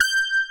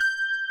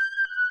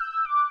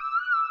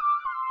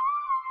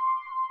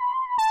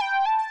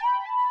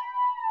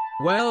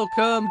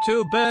Welcome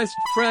to Best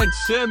Friend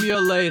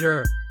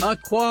Simulator, a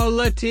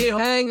quality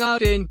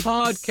hangout in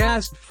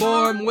podcast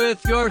form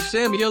with your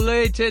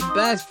simulated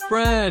best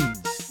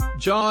friends,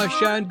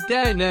 Josh and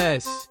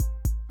Dennis.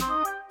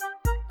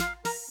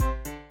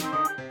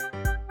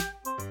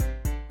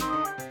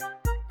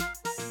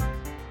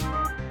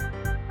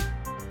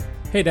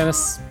 Hey,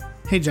 Dennis.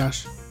 Hey,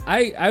 Josh.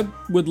 I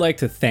would like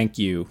to thank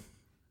you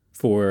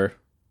for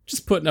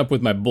just putting up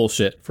with my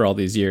bullshit for all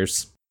these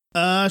years.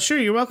 Sure,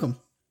 you're welcome.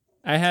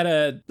 I had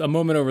a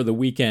moment over the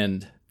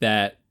weekend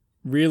that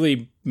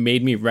really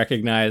made me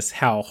recognize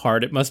how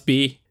hard it must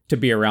be to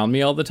be around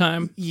me all the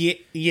time.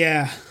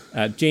 Yeah.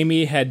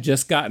 Jamie had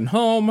just gotten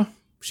home.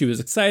 She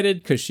was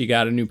excited because she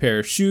got a new pair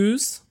of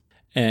shoes,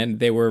 and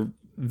they were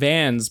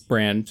Vans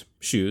brand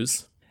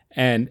shoes.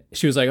 And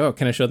she was like, "Oh,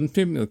 can I show them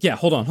to you?" Like, yeah,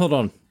 hold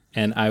on.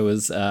 And I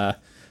was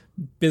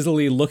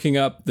busily looking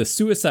up the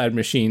Suicide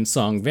Machine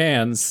song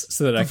Vans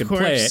so that I could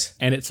play it.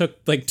 And it took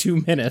like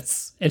 2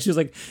 minutes. And she was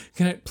like,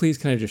 can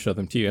I just show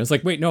them to you? I was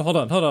like, wait, no, hold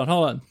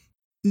on.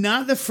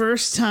 Not the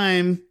first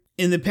time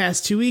in the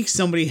past 2 weeks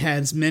somebody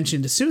has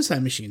mentioned a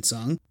Suicide Machine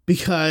song,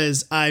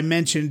 because I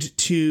mentioned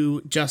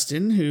to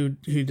Justin, who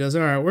does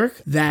our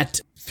artwork, that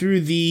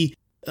through the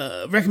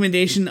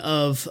recommendation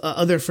of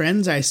other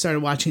friends, I started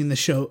watching the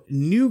show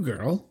New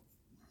Girl,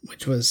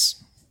 which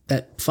was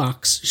that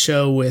Fox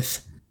show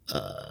with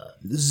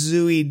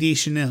Zooey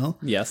Deschanel.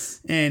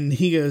 Yes. And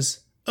he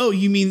goes, "Oh,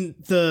 you mean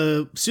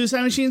the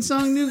Suicide Machine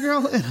song New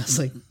Girl?" And I was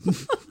like,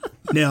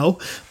 no,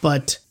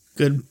 but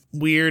good,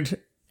 weird,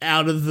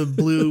 out of the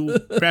blue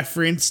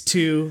reference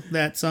to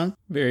that song.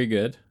 Very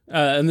good.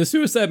 And the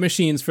Suicide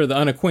Machines, for the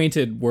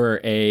unacquainted, were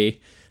a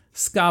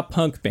ska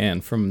punk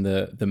band from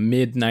the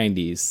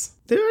mid-90s.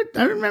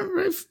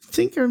 I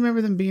think I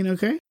remember them being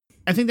okay.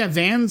 I think that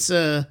Vans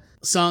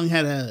song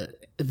had a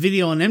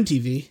video on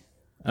MTV.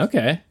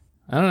 Okay.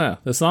 I don't know.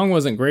 The song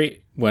wasn't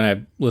great when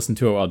I listened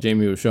to it while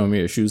Jamie was showing me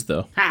her shoes,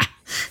 though.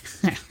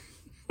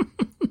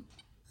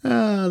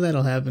 Oh,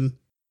 that'll happen.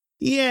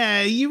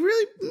 Yeah, you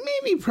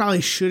really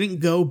probably shouldn't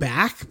go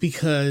back,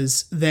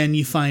 because then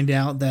you find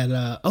out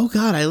that, oh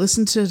God, I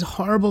listened to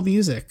horrible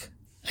music.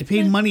 I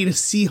paid money to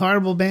see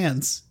horrible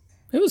bands.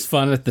 It was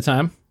fun at the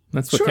time.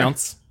 That's what Sure.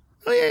 counts.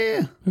 Oh,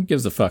 yeah. Who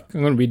gives a fuck? I'm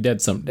going to be dead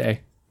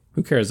someday.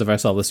 Who cares if I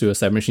saw the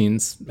Suicide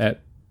Machines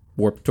at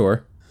Warped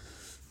Tour?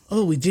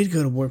 Oh, we did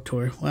go to Warped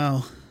Tour.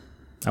 Wow.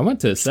 I went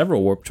to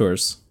several Warped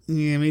Tours.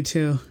 Yeah, me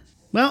too.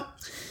 Well,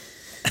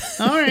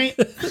 all right.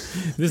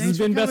 This has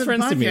been Best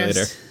Friend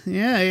Simulator.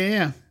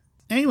 Yeah.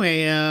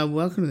 Anyway,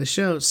 welcome to the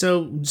show.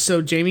 So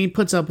Jamie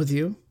puts up with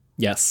you,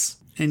 Yes.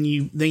 and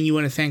you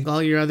want to thank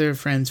all your other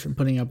friends for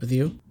putting up with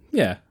you.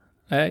 Yeah.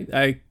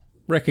 I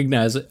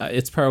recognize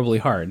it's probably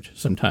hard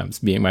sometimes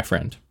being my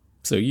friend.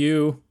 So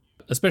you,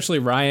 especially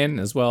Ryan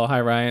as well. Hi,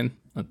 Ryan.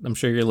 I'm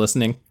sure you're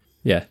listening.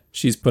 Yeah,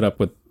 she's put up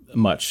with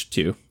much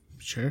too.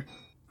 Sure.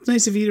 It's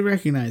nice of you to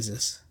recognize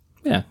this.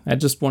 Yeah, I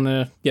just want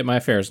to get my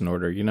affairs in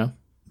order,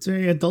 It's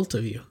very adult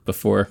of you.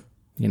 before,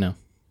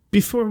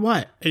 Before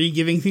what? Are you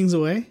giving things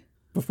away?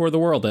 before the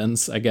world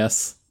ends, I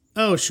guess.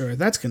 Oh, sure.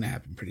 That's going to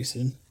happen pretty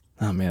soon.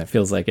 Oh man, it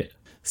feels like it.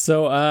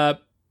 So,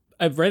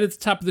 I've right at the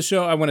top of the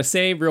show, I want to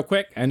say real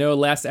quick, I know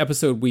last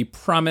episode we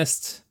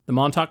promised the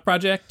Montauk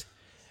Project,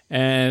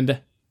 and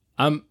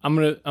I'm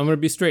gonna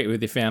be straight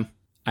with you, fam.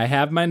 I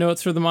have my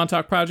notes for the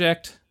Montauk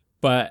Project,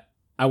 but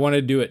I want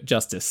to do it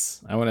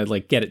justice. I want to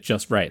get it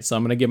just right. So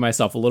I'm going to give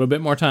myself a little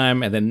bit more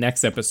time, and then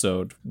next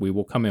episode we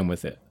will come in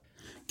with it.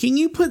 Can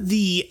you put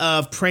the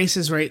Price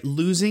is Right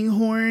losing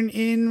horn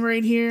in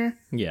right here?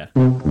 Yeah.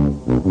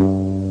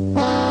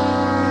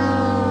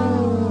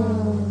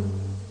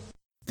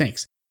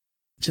 Thanks.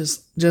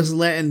 Just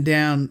letting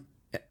down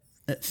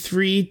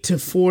 3 to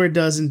 4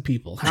 dozen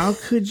people. How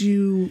could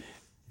you?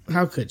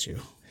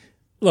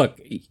 Look,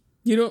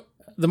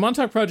 the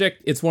Montauk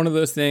Project, it's one of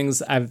those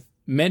things I've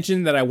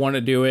mentioned that I want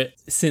to do it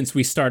since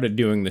we started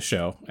doing the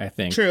show, I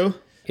think. True.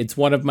 It's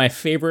one of my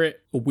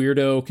favorite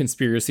weirdo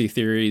conspiracy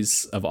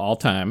theories of all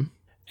time.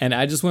 And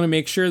I just want to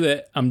make sure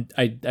that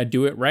I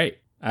do it right.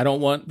 I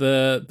don't want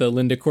the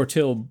Linda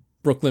Cortill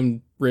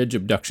Brooklyn Bridge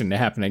abduction to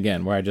happen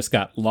again, where I just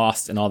got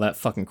lost in all that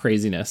fucking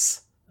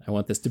craziness. I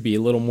want this to be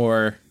a little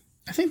more...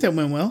 I think that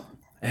went well.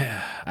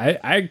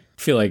 I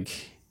feel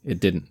like it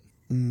didn't.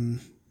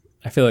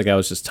 I feel like I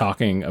was just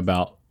talking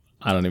about,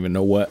 I don't even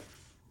know what,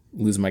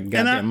 losing my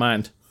goddamn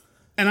mind.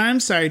 And I'm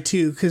sorry,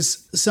 too,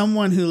 because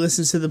someone who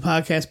listens to the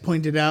podcast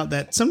pointed out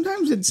that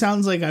sometimes it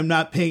sounds like I'm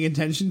not paying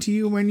attention to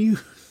you when you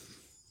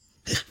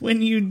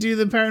do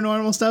the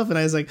paranormal stuff. And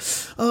I was like,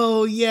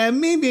 oh, yeah,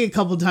 maybe a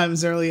couple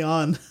times early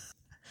on.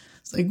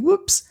 It's like,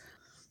 whoops.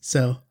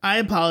 So I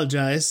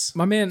apologize.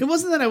 My man. It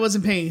wasn't that I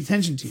wasn't paying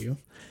attention to you.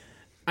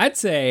 I'd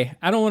say,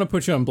 I don't want to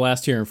put you on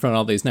blast here in front of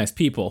all these nice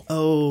people.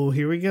 Oh,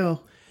 here we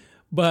go.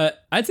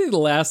 But I'd say the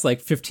last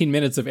 15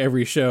 minutes of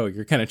every show,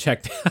 you're kind of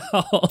checked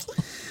out.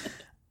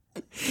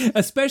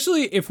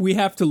 Especially if we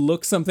have to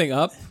look something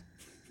up.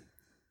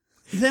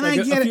 Then I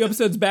get a few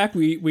episodes back,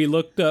 we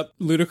looked up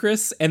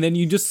Ludacris, and then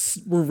you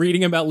just were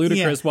reading about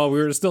Ludacris while we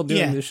were still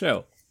doing the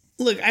show.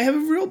 Look, I have a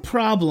real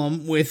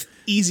problem with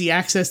easy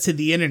access to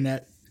the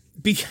internet.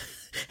 Because,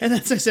 and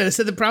that's what I said. I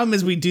said the problem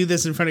is we do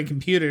this in front of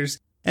computers.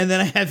 And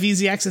then I have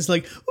easy access,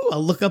 like, oh,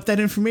 I'll look up that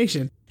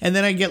information. And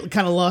then I get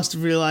kind of lost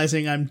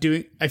realizing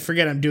I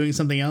forget I'm doing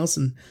something else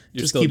and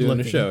You're just still keep doing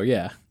looking. the show,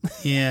 yeah.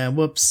 Yeah,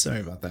 whoops.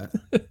 Sorry about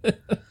that.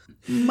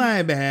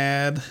 My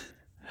bad.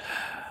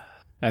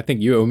 I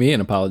think you owe me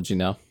an apology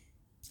now.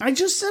 I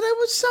just said I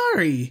was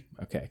sorry.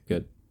 Okay,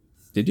 good.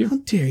 Did you? How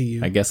dare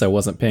you? I guess I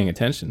wasn't paying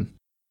attention.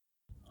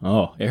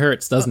 Oh, it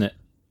hurts, doesn't it?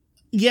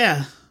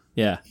 Yeah,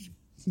 Yeah.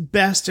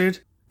 bastard.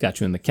 Got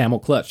you in the camel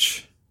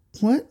clutch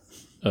What?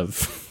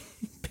 of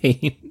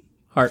pain.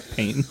 Heart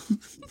pain.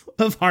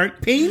 Of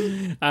heart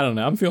pain? I don't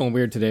know. I'm feeling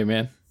weird today,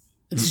 man.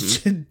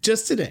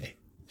 Just today.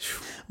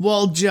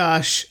 Well,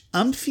 Josh,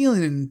 I'm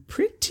feeling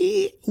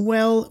pretty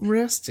well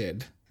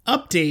rested.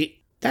 Update.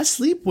 That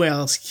sleep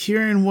whale's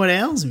curing what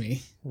ails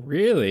me.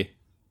 Really?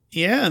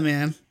 Yeah,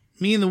 man.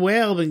 Me and the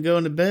whale have been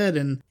going to bed,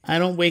 and I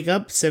don't wake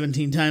up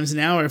 17 times an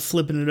hour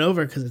flipping it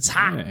over because it's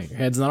hot. Yeah, your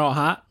head's not all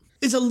hot?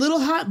 It's a little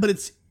hot, but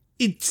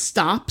it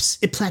stops.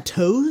 It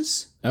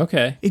plateaus.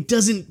 Okay. It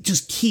doesn't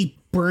just keep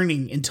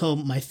burning until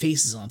my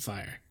face is on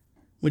fire,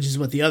 which is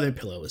what the other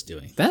pillow was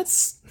doing. That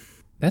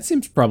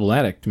seems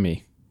problematic to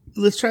me.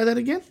 Let's try that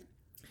again.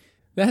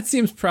 That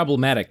seems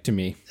problematic to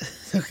me.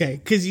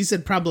 Okay, because you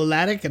said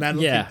problematic, and I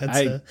don't think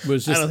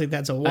that's I don't think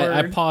that's a word.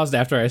 I paused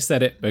after I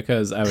said it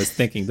because I was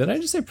thinking, did I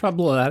just say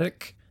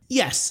problematic?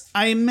 Yes,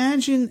 I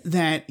imagine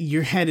that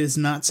your head is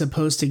not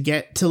supposed to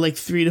get to like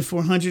 300 to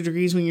 400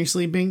 degrees when you're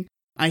sleeping.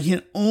 I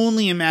can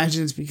only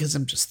imagine it's because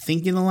I'm just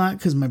thinking a lot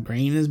because my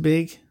brain is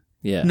big.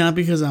 Yeah. Not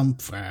because I'm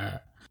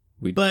fat.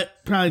 But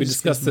probably we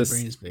just because discussed my this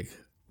brain is big.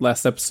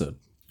 last episode.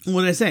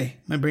 What did I say?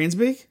 My brain's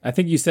big? I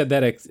think you said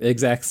that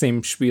exact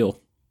same spiel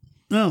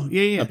Oh,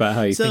 yeah. about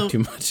how you think too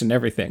much and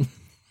everything.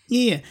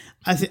 Yeah.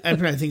 I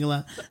probably think a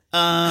lot.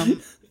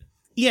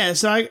 Yeah,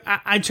 so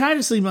I tried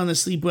to sleep on the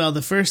sleep well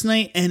the first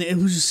night, and it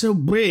was just so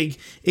big.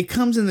 It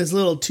comes in this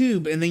little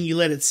tube, and then you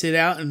let it sit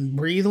out and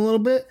breathe a little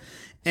bit,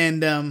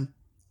 and then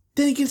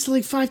it gets to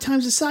like 5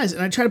 times the size.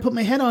 And I try to put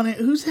my head on it.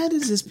 Whose head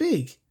is this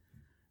big?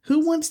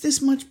 Who wants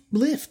this much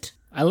lift?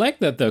 I like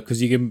that though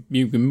because you can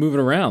move it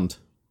around.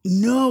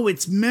 No,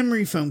 it's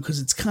memory foam because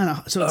it's kind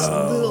of so it's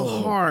a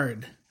little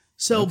hard.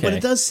 So, Okay. but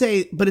it does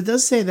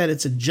say that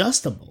it's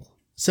adjustable.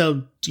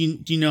 So, do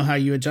you know how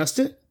you adjust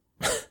it?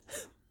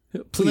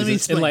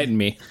 Please enlighten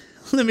me.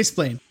 Let me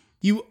explain.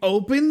 You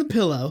open the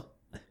pillow,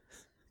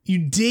 you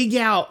dig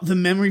out the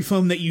memory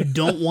foam that you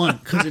don't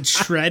want because it's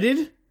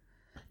shredded,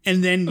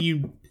 and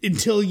then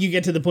until you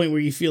get to the point where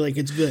you feel like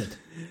it's good.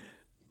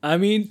 I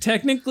mean,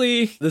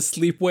 technically, the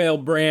Sleep Whale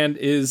brand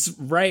is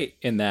right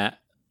in that.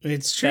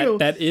 It's true.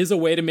 That is a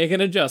way to make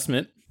an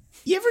adjustment.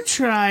 You ever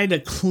try to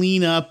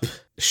clean up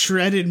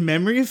shredded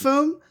memory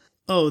foam?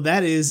 Oh,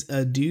 that is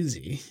a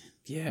doozy.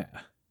 Yeah.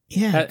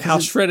 Yeah. How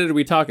shredded are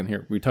we talking here?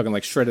 Are we talking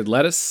like shredded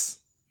lettuce?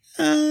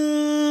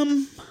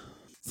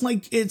 It's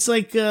like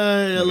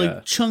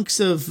chunks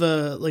of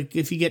like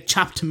if you get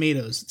chopped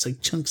tomatoes, it's like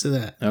chunks of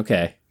that.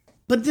 Okay.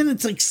 But then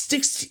it's like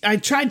sticks. I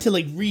tried to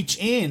like reach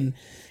in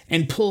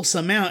and pull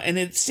some out, and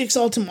it sticks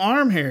all to my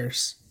arm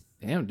hairs.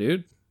 Damn,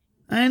 dude.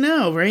 I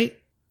know, right?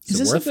 Is it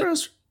this worth a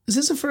first? Is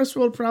this a first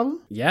world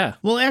problem? Yeah.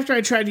 Well, after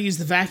I tried to use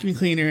the vacuum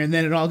cleaner, and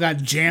then it all got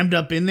jammed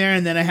up in there,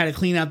 and then I had to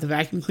clean out the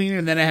vacuum cleaner,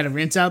 and then I had to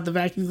rinse out the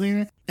vacuum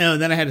cleaner,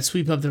 and then I had to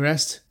sweep up the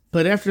rest.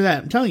 But after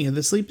that, I'm telling you,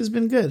 the sleep has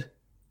been good.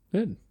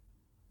 Good.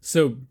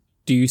 So,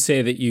 do you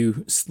say that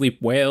you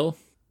sleep whale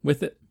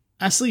with it?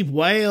 I sleep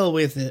well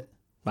with it.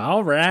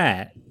 All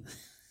right.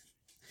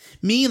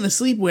 Me and the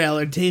sleep whale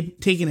are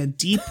taking a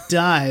deep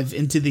dive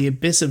into the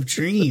abyss of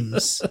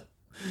dreams.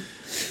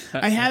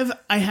 I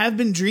have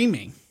been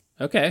dreaming.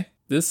 Okay.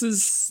 This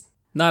is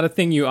not a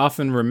thing you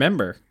often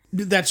remember.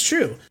 That's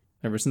true.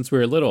 Ever since we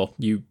were little,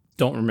 you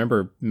don't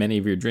remember many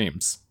of your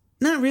dreams.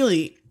 Not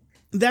really.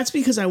 That's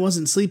because I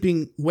wasn't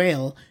sleeping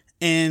well.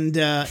 And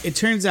it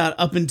turns out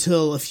up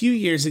until a few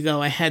years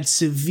ago, I had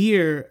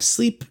severe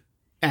sleep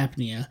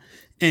apnea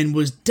and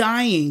was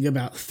dying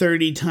about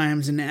 30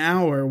 times an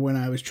hour when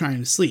I was trying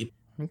to sleep.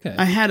 Okay.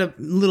 I had a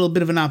little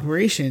bit of an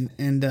operation,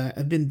 and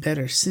I've been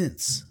better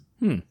since.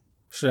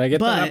 Should I get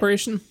that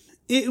operation?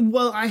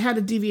 Well, I had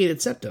a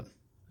deviated septum,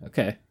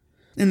 Okay.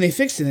 and they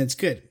fixed it, and it's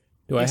good.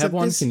 Do I have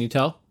one? Can you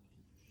tell?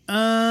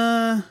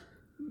 I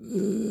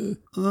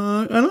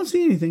don't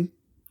see anything.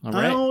 All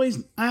right.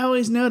 I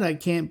always know that I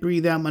can't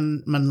breathe out my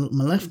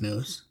left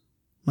nose,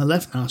 my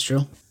left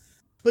nostril.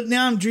 But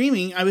now I'm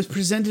dreaming. I was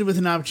presented with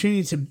an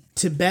opportunity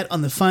to bet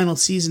on the final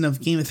season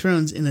of Game of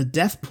Thrones in a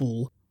death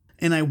pool,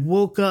 and I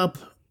woke up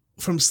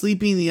from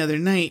sleeping the other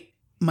night.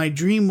 My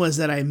dream was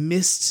that I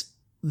missed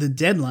the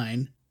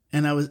deadline,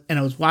 and I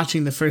was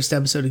watching the first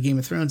episode of Game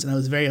of Thrones, and I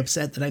was very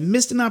upset that I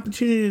missed an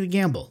opportunity to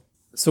gamble.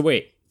 So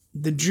wait.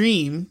 The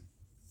dream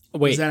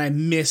was that I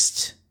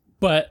missed.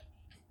 But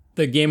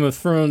the Game of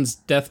Thrones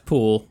death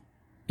pool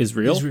is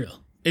real? Is real.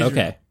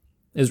 Okay.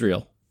 Is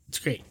real. It's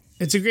great.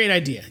 It's a great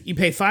idea. You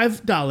pay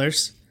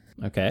 $5,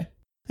 Okay.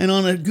 and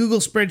on a Google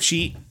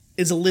spreadsheet,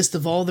 is a list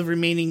of all the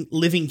remaining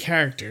living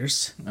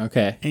characters,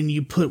 Okay. and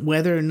you put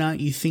whether or not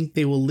you think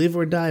they will live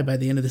or die by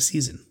the end of the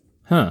season.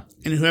 Huh.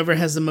 And whoever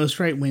has the most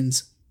right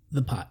wins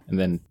the pot. And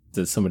then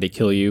does somebody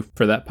kill you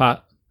for that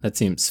pot? That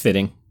seems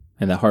fitting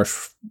in the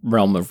harsh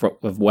realm of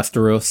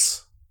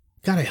Westeros.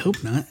 God, I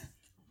hope not.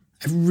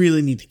 I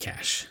really need to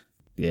cash.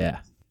 Yeah.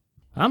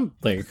 I'm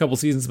like a couple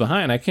seasons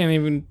behind. I can't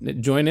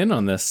even join in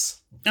on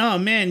this. Oh,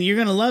 man, you're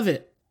going to love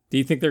it. Do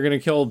you think they're going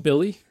to kill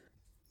Billy?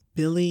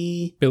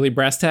 Billy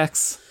Brass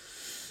Tacks?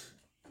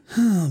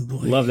 Oh,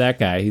 boy. Love that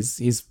guy.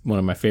 He's one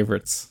of my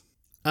favorites.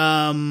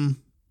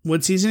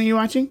 What season are you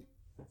watching?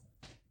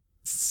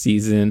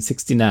 Season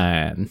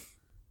 69.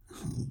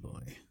 Oh, boy.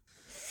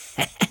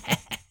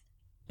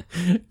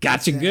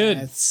 Gotcha good.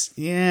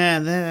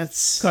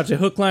 That's... Caught you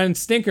hook, line, and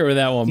stinker with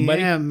that one,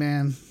 buddy. Yeah,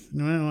 man.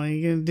 Well, what are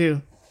you going to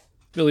do?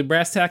 Billy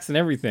Brass Tacks and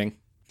everything.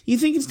 You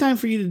think it's time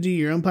for you to do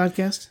your own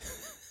podcast?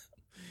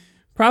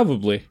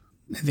 Probably.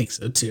 I think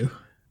so, too.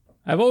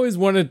 I've always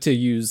wanted to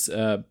use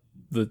the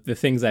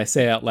things I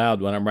say out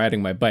loud when I'm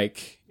riding my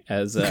bike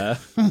as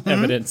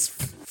evidence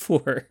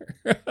for...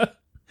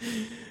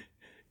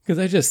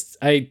 Because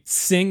I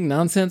sing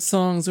nonsense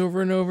songs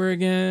over and over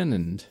again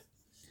and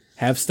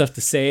have stuff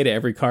to say to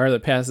every car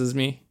that passes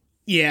me.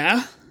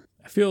 Yeah.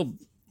 I feel...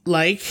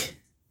 Like,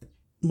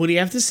 what do you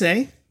have to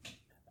say?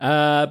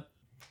 I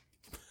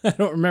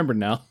don't remember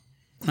now.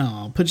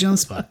 Oh, I'll put you on the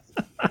spot.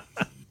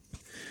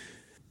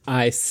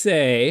 I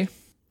say... I'm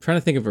trying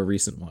to think of a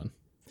recent one.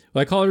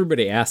 Well, I call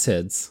everybody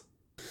assheads.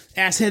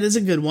 Asshead is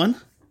a good one.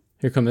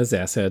 Here come this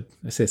asshead.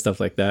 I say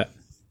stuff like that.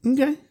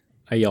 Okay.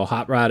 I yell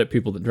hot rod at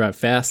people that drive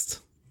fast.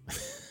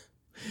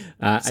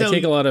 I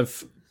take a lot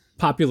of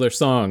popular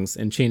songs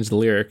and change the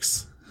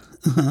lyrics.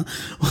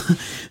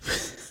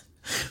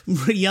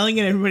 Yelling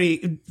at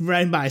everybody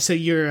riding by. So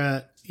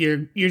you're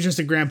just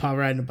a grandpa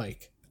riding a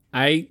bike.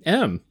 I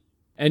am.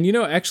 And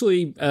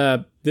actually,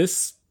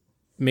 this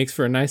makes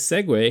for a nice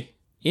segue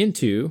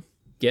into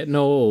getting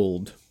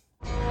old.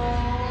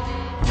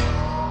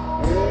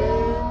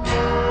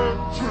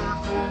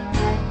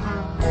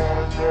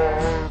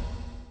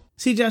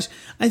 See, Josh,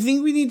 I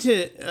think we need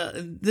to,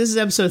 this is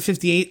episode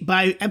 58.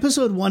 By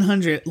episode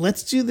 100,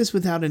 let's do this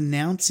without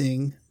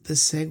announcing the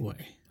segue.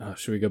 Oh,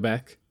 should we go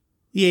back?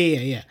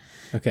 Yeah.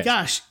 Okay.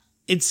 Gosh,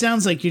 it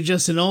sounds like you're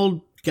just an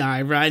old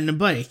guy riding a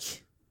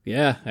bike.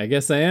 Yeah, I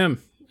guess I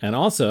am. And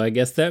also, I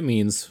guess that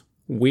means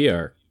we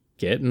are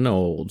getting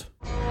old.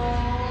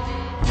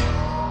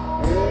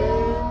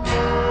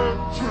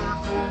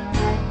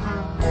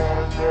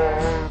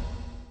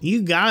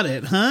 You got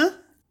it, huh?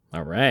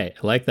 All right.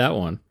 I like that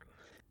one.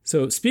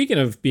 So speaking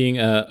of being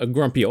a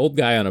grumpy old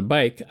guy on a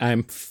bike,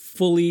 I'm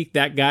fully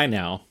that guy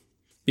now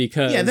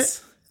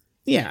because...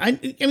 I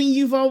mean,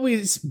 you've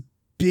always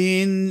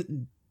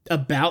been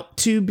about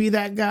to be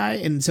that guy,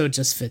 and so it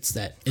just fits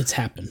that it's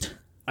happened.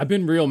 I've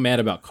been real mad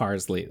about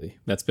cars lately.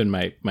 That's been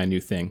my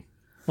new thing.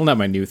 Well, not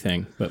my new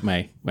thing, but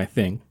my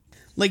thing.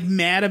 Like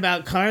mad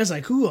about cars?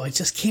 Like, ooh, I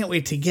just can't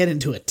wait to get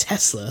into a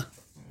Tesla.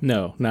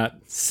 No, not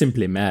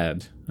simply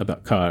mad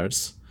about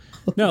cars.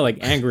 No, like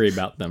angry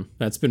about them.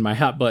 That's been my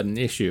hot button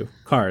issue.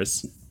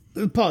 Cars.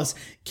 Pause.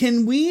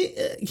 Can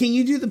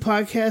you do the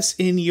podcast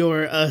in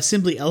your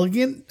Simply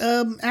Elegant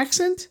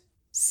accent?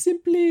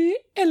 Simply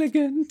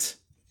elegant.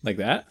 Like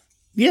that?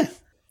 Yeah.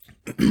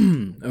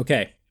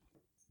 Okay.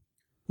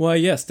 Why,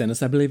 yes,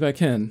 Dennis, I believe I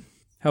can.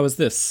 How is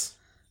this?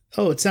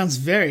 Oh, it sounds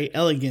very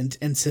elegant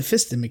and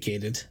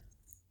sophisticated.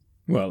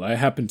 Well, I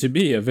happen to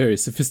be a very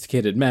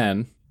sophisticated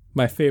man.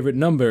 My favorite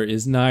number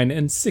is 9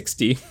 and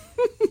 60.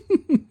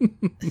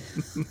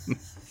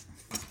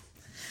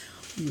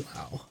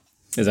 Wow.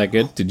 Is that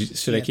good?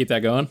 Should I keep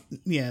that going?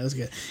 Yeah, that was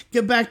good.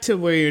 Get back to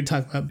where you're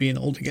talking about being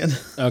old again.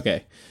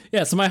 Okay.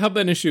 Yeah, so my hot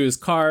button issue is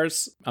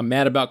cars. I'm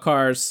mad about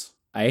cars.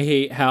 I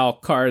hate how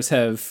cars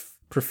have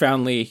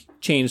profoundly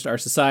changed our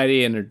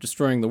society and are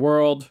destroying the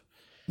world.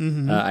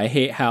 Mm-hmm. I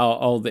hate how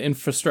all the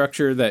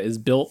infrastructure that is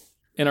built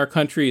in our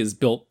country is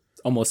built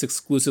almost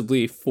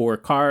exclusively for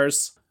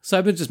cars. So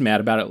I've been just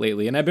mad about it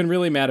lately, and I've been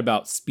really mad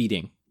about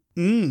speeding.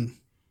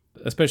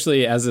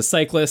 Especially as a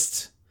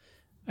cyclist,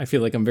 I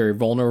feel like I'm very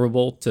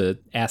vulnerable to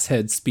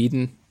asshead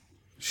speeding.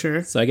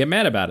 Sure. So I get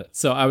mad about it.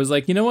 So I was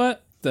like, you know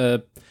what?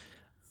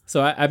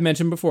 I've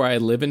mentioned before, I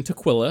live in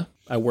Tukwila.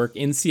 I work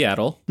in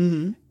Seattle.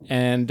 Mm-hmm.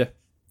 And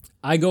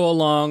I go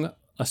along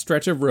a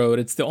stretch of road.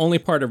 It's the only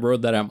part of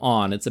road that I'm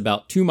on. It's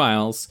about 2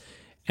 miles,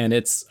 and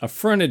it's a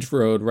frontage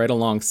road right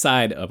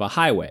alongside of a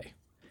highway.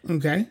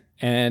 Okay.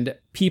 And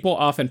people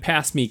often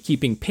pass me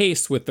keeping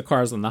pace with the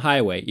cars on the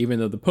highway, even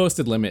though the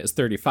posted limit is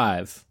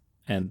 35.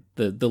 And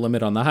the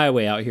limit on the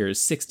highway out here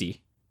is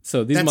 60.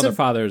 So these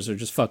motherfathers are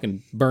just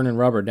fucking burning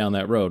rubber down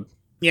that road.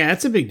 Yeah,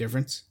 that's a big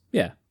difference.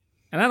 Yeah.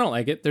 And I don't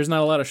like it. There's not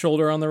a lot of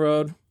shoulder on the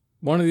road.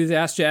 One of these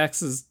ass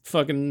jacks is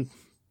fucking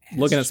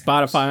looking at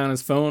Spotify on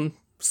his phone,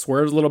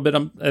 swerves a little bit.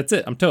 That's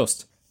it. I'm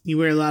toast. You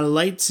wear a lot of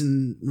lights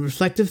and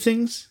reflective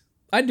things?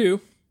 I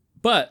do.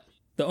 But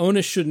the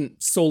onus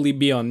shouldn't solely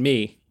be on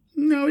me.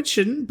 No, it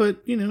shouldn't.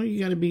 But, you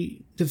got to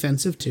be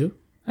defensive, too.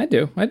 I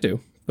do.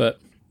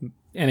 But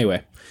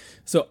Anyway,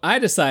 so I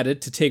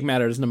decided to take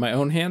matters into my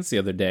own hands the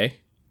other day.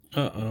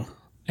 Uh-oh.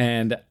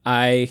 And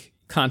I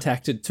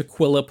contacted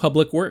Tukwila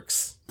Public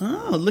Works.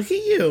 Oh, look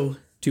at you.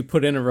 To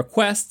put in a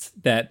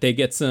request that they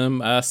get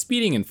some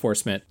speeding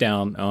enforcement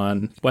down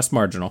on West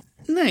Marginal.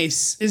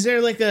 Nice. Is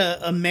there like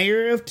a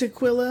mayor of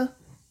Tukwila?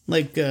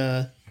 Like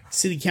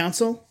city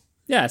council?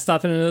 Yeah, it's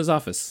nothing in his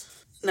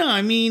office. No,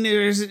 I mean,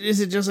 is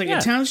it just like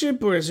a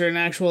township, or is there an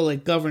actual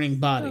like governing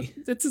body?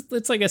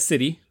 It's like a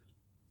city.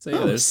 So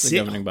yeah, there's the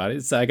governing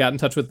body. So I got in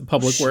touch with the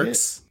Public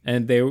Works,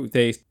 and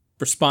they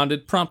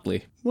responded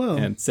promptly. Whoa.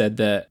 And said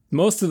that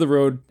most of the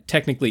road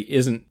technically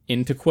isn't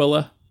in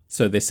Tukwila.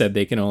 So they said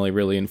they can only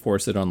really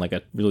enforce it on like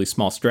a really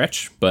small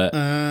stretch. But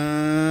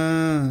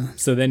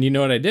so then you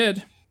know what I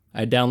did?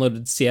 I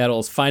downloaded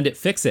Seattle's Find It,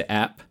 Fix It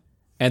app,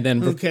 and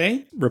then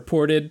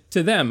reported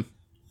to them.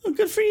 Oh,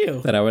 good for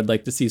you. That I would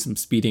like to see some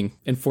speeding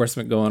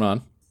enforcement going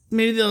on.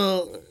 Maybe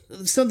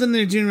something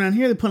they're doing around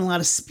here, they're putting a lot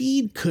of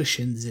speed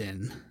cushions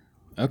in.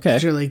 Okay.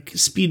 Which are like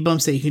speed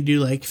bumps that you can do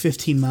like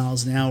 15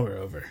 miles an hour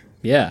over.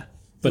 Yeah.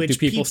 But do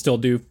people still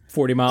do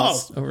 40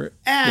 miles over it?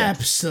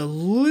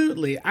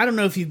 Absolutely. I don't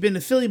know if you've been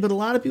to Philly, but a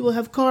lot of people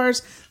have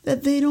cars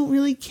that they don't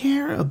really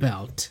care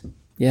about.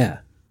 Yeah.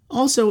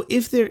 Also,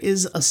 if there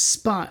is a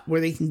spot where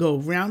they can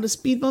go around a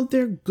speed bump,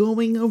 they're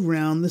going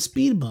around the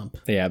speed bump.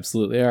 They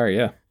absolutely are,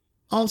 yeah.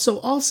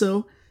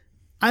 Also,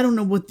 I don't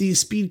know what these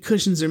speed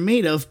cushions are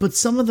made of, but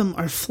some of them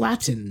are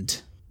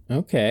flattened.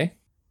 Okay.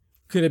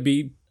 Could it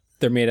be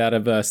they're made out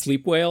of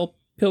sleep whale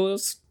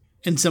pillows?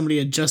 And somebody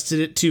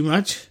adjusted it too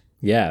much?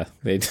 Yeah,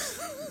 they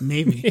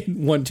maybe made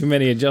one too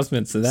many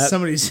adjustments to that.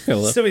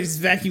 Somebody's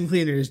vacuum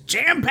cleaner is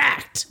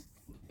jam-packed.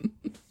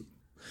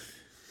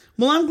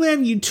 Well, I'm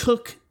glad you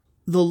took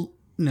not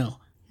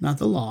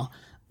the law,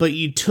 but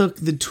you took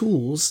the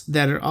tools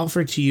that are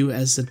offered to you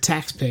as a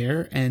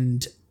taxpayer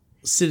and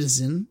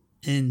citizen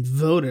and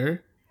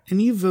voter,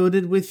 and you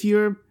voted with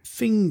your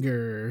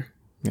finger.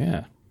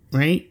 Yeah.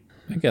 Right?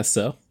 I guess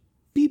so.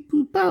 Beep,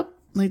 boop, bop,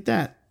 like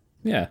that.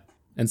 Yeah.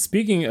 And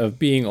speaking of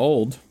being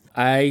old,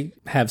 I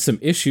have some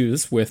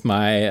issues with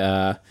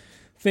my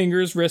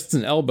fingers, wrists,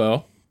 and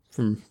elbow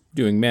from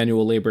doing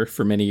manual labor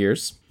for many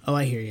years. Oh,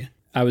 I hear you.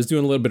 I was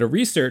doing a little bit of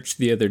research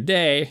the other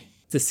day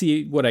to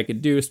see what I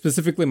could do.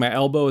 Specifically, my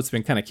elbow, it's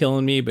been kind of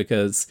killing me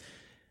because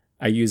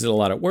I use it a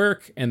lot at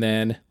work, and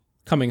then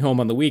coming home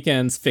on the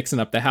weekends, fixing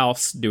up the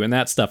house, doing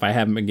that stuff, I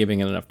haven't been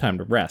giving it enough time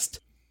to rest.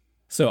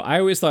 So I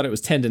always thought it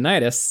was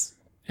tendinitis,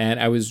 and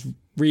I was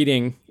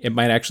reading it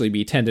might actually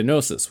be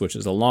tendinosis, which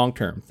is a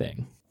long-term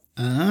thing.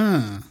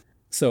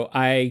 So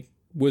I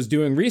was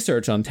doing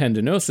research on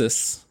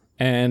tendinosis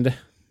and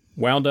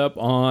wound up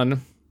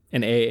on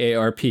an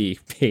AARP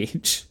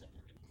page.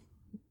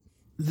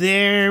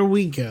 There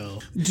we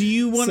go. Do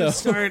you want to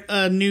start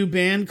a new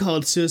band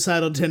called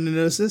Suicidal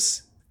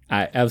Tendinosis?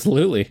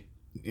 Absolutely.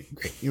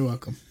 You're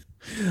welcome.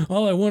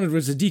 All I wanted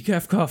was a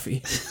decaf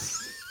coffee.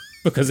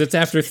 Because it's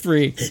after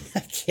 3. I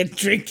can't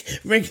drink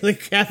regular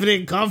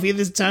caffeinated coffee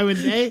this time of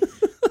day.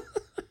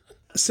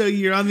 So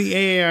you're on the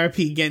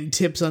AARP getting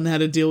tips on how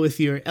to deal with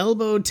your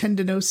elbow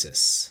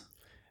tendinosis.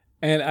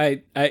 And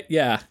I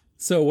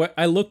So what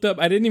I looked up,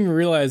 I didn't even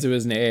realize it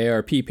was an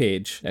AARP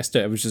page.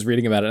 I was just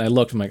reading about it, and I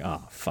looked, I'm like,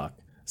 oh, fuck.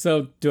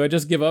 So do I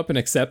just give up and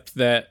accept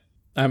that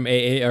I'm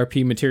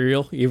AARP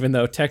material, even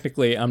though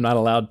technically I'm not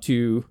allowed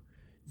to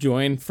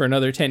join for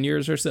another 10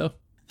 years or so?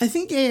 I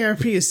think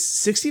AARP is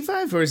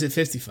 65, or is it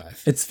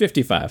 55? It's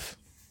 55.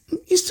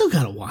 You still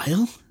got a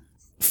while.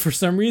 For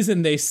some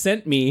reason, they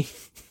sent me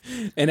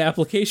an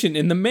application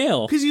in the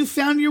mail. Because you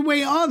found your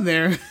way on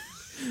there.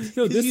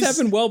 No, this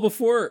happened well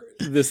before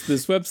this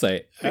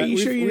website. Are you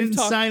sure you didn't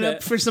sign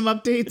up for some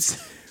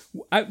updates?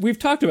 We've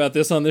talked about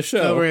this on the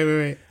show. Oh,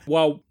 right.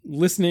 While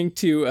listening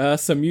to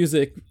some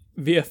music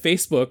via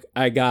Facebook,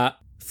 I got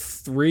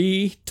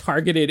 3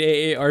 targeted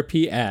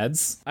AARP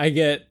ads. I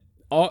get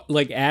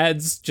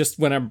ads just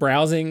when I'm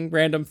browsing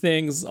random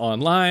things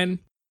online.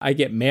 I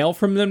get mail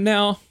from them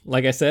now.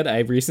 Like I said,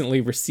 I've recently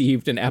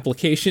received an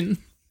application.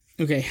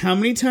 Okay, how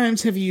many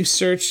times have you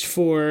searched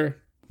for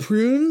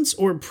prunes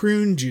or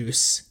prune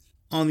juice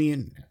on the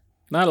internet?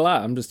 Not a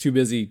lot. I'm just too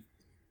busy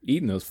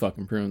eating those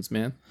fucking prunes,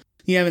 man.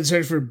 You haven't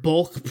searched for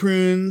bulk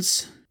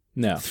prunes?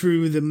 No.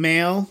 Through the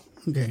mail?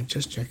 Okay,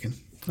 just checking.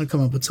 I'll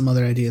come up with some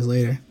other ideas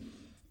later.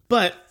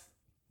 But,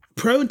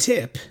 pro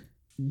tip,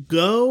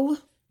 go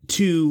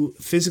to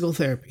physical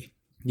therapy.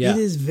 Yeah. It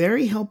is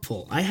very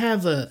helpful. I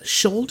have a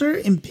shoulder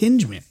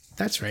impingement,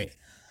 that's right,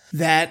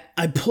 that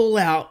I pull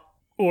out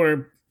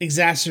or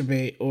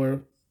exacerbate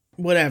or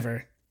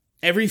whatever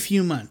every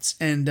few months.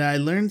 And I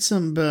learned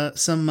some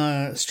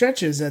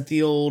stretches at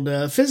the old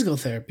physical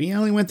therapy. I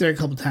only went there a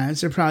couple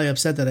times. They're probably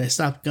upset that I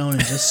stopped going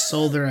and just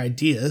sold their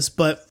ideas.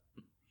 But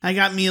I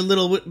got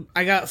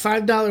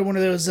 $5 one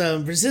of those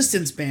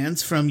resistance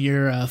bands from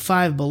your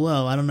Five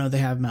Below. I don't know if they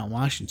have them out in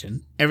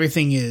Washington.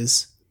 Everything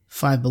is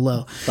Five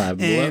Below. Five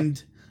Below.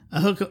 And I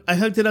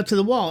hooked it up to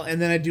the wall,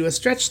 and then I do a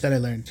stretch that I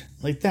learned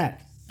like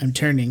that. I'm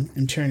turning,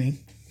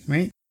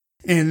 right?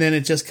 And then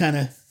it just kind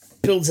of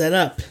builds that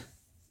up.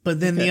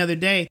 But then the other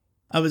day,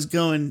 I was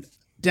going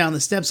down the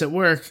steps at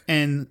work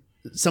and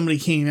somebody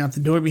came out the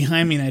door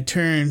behind me and I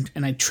turned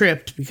and I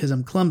tripped because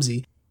I'm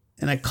clumsy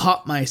and I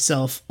caught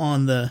myself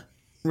on the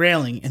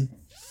railing and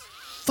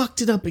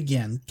fucked it up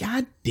again.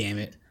 God damn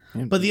it.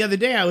 But the other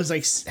day I was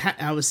like,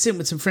 I was sitting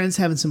with some friends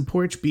having some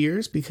porch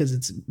beers because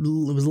it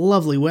was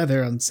lovely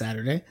weather on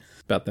Saturday.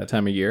 About that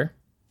time of year.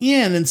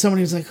 Yeah, and then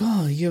somebody was like,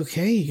 "Oh, you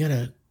okay? You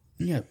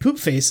got a poop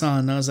face on."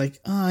 And I was like,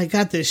 "Oh, I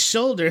got this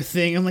shoulder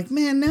thing." I'm like,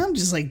 man, now I'm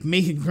just like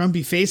making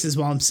grumpy faces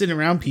while I'm sitting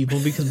around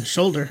people because my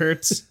shoulder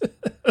hurts.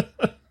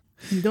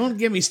 And don't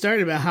get me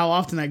started about how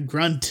often I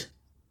grunt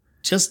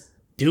just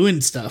doing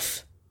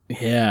stuff.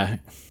 Yeah,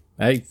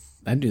 I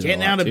do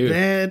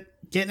that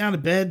Getting out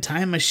of bed,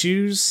 tying my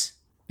shoes,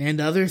 and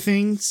other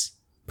things.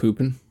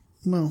 Pooping.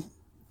 Well,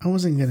 I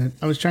was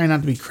trying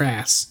not to be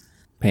crass.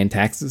 Paying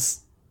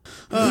taxes.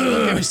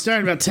 Don't get me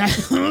started about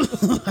tax.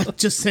 I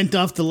just sent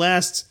off the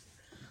last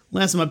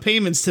of my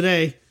payments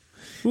today.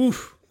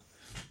 Oof.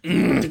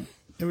 It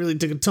really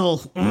took a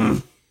toll.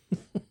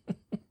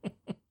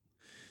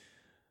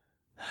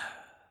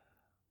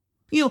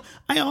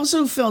 I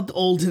also felt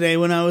old today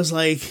when I was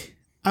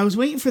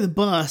waiting for the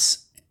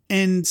bus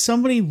and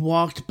somebody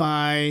walked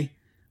by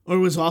or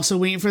was also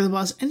waiting for the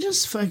bus and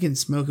just fucking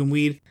smoking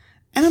weed.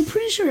 And I'm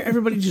pretty sure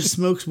everybody just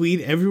smokes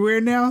weed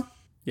everywhere now.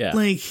 Yeah.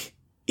 Like,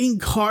 in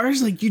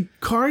cars,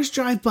 cars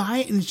drive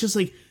by and it's just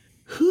like,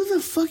 who the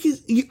fuck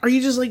are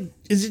you just like,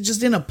 is it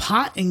just in a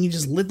pot and you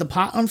just lit the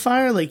pot on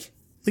fire? Like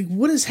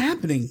what is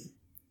happening?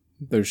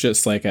 There's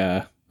just like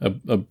a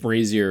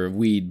brazier of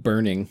weed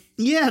burning.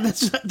 Yeah,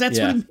 that's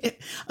Yeah. what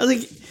I was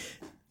like,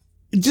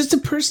 just a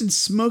person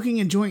smoking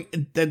a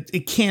joint that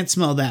it can't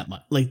smell that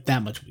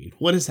much weed.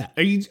 What is that?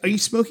 Are you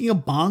smoking a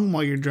bong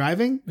while you're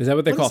driving? Is that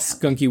what they call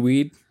skunky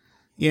weed?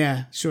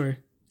 Yeah, sure.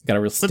 Got a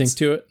real stink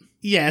to it?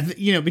 Yeah,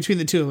 between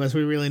the two of us,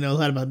 we really know a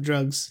lot about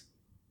drugs.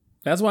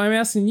 That's why I'm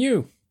asking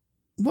you.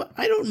 What?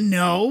 I don't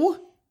know.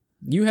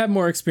 You have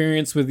more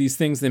experience with these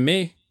things than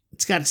me.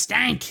 It's got a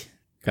stank.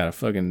 Got a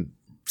fucking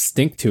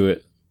stink to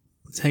it.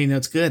 That's how you know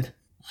it's good.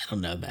 I don't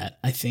know that.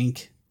 I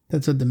think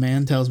that's what the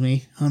man tells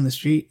me on the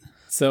street.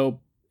 So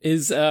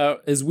is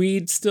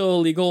weed still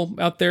illegal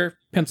out there,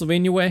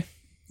 Pennsylvania way?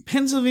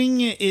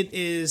 Pennsylvania, it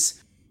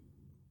is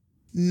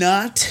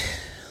not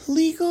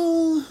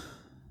legal.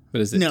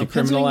 But is it No,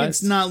 Pennsylvania, decriminalized?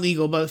 it's not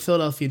legal, but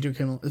Philadelphia,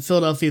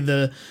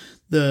 Philadelphia,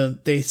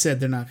 they said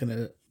they're not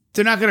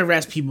gonna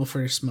arrest people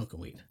for smoking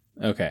weed.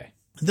 Okay.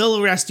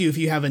 They'll arrest you if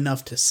you have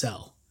enough to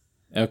sell.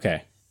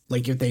 Okay.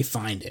 Like if they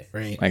find it,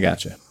 right? I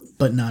gotcha.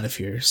 But not if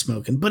you're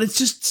smoking. But it's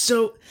just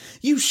so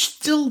you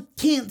still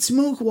can't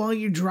smoke while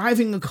you're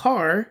driving a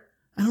car.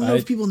 I don't know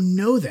if people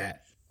know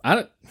that.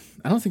 I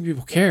don't think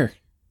people care.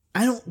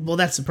 Well,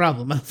 that's the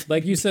problem.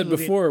 Like you said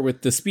before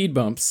with the speed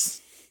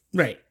bumps.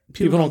 Right.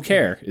 People don't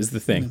care is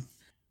the thing. No.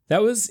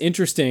 That was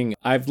interesting.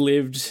 I've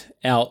lived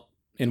out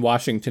in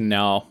Washington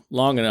now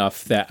long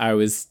enough that I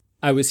was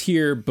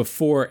here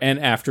before and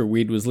after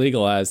weed was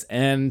legalized,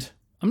 and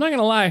I'm not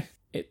gonna lie,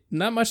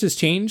 not much has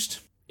changed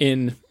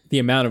in the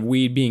amount of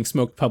weed being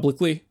smoked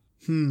publicly.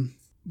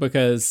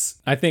 Because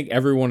I think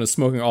everyone is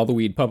smoking all the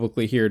weed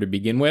publicly here to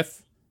begin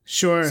with.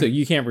 Sure. So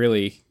you can't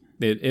really.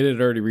 It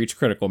had already reached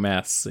critical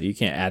mass, so you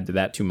can't add to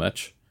that too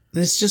much.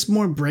 It's just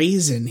more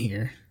brazen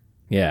here.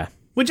 Yeah.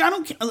 Which I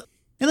don't. And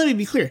let me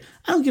be clear,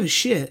 I don't give a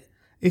shit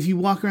if you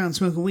walk around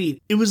smoking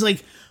weed. It was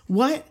like,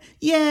 what?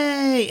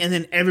 Yay! And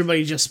then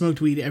everybody just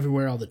smoked weed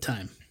everywhere all the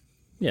time.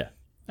 Yeah.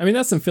 I mean,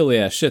 that's some Philly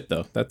ass shit,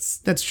 though.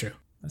 That's true.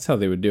 That's how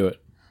they would do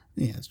it.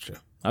 Yeah, that's true.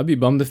 I'd be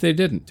bummed if they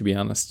didn't, to be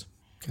honest.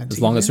 As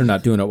long as they're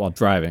not doing it while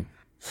driving.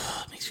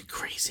 It makes me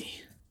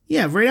crazy.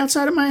 Yeah, right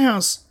outside of my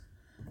house,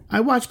 I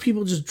watch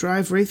people just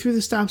drive right through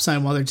the stop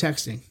sign while they're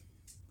texting.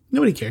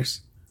 Nobody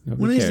cares.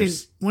 Nobody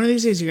cares. One of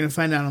these days, you're going to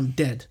find out I'm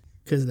dead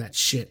because of that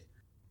shit.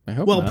 I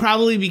hope not.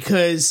 Probably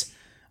because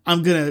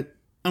I'm gonna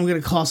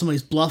call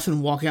somebody's bluff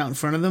and walk out in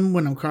front of them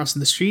when I'm crossing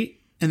the street,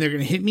 and they're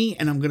gonna hit me,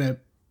 and I'm gonna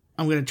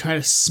try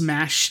to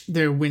smash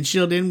their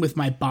windshield in with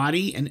my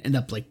body and end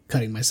up like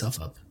cutting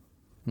myself up.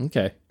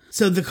 Okay.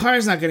 So the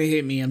car's not gonna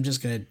hit me. I'm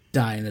just gonna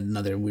die in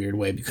another weird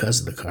way because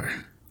of the car.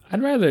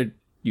 I'd rather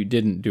you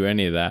didn't do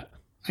any of that.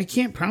 I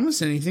can't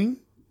promise anything.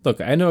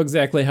 Look, I know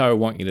exactly how I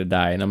want you to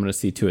die, and I'm gonna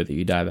see to it that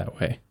you die that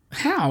way.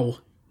 How?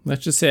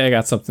 Let's just say I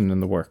got something in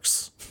the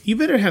works. You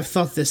better have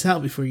thought this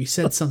out before you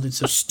said something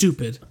so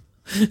stupid.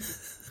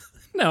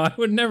 No, I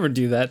would never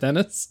do that,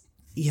 Dennis.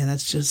 Yeah,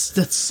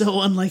 that's so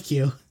unlike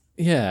you.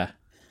 Yeah.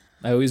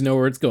 I always know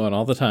where it's going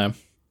all the time.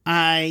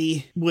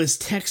 I was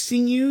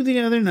texting you the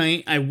other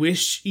night. I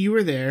wish you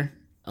were there.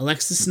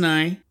 Alexis and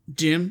I,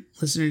 Jim,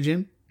 listener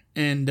Jim,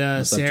 and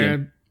Sarah,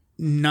 Jim?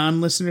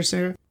 non-listener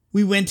Sarah.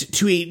 We went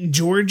to a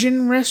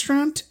Georgian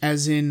restaurant,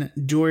 as in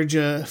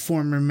Georgia,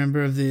 former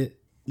member of the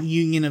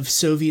Union of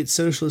Soviet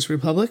Socialist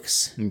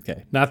Republics.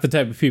 Okay. Not the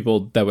type of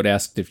people that would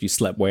ask if you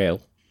slept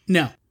whale.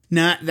 No,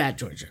 not that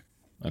Georgia.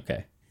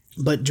 Okay.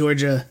 But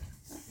Georgia,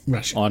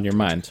 Russia. On your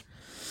mind.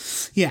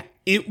 Yeah,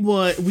 it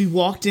was. We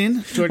walked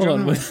in.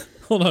 Georgia.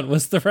 Hold on.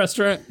 Was the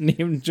restaurant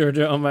named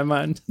Georgia on my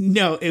mind?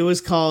 No, it was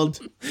called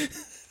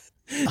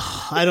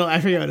I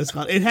forget what it's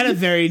called. It had a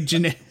very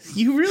generic.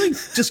 You really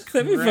just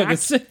That'd be fucking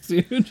sick,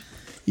 dude.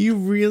 You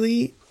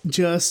really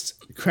just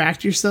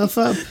cracked yourself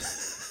up.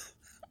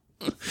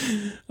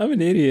 I'm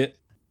an idiot.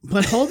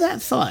 But hold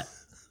that thought.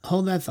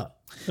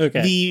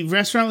 Okay. The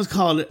restaurant was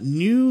called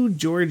New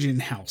Georgian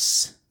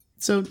House.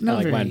 So I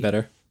like mine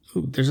better.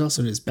 Ooh, there's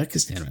also an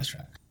Uzbekistan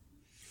restaurant.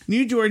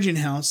 New Georgian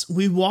House.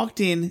 We walked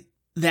in.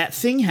 That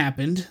thing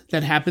happened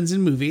that happens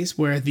in movies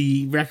where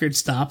the record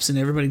stops and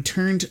everybody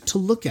turned to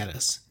look at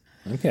us.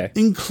 Okay.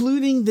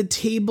 Including the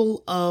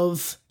table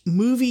of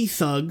movie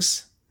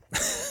thugs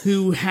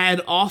who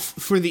had off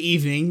for the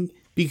evening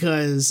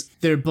because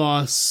their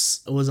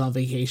boss was on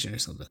vacation or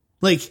something.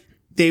 Like,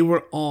 they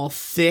were all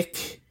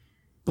thick,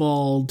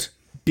 bald,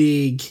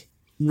 big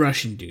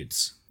Russian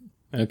dudes.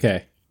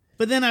 Okay.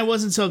 But then I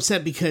wasn't so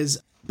upset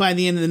because by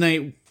the end of the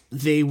night,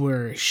 they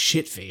were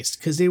shit-faced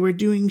because they were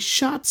doing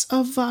shots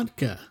of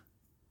vodka.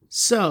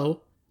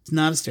 So, it's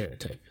not a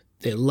stereotype.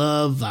 They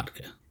love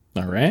vodka.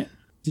 All right.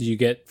 Did you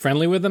get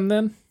friendly with them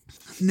then?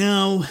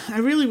 No, I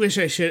really wish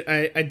I should.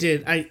 I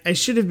did. I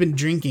should have been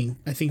drinking.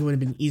 I think it would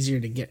have been easier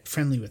to get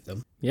friendly with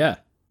them. Yeah.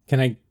 Can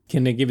I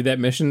give you that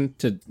mission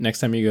to next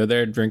time you go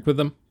there, drink with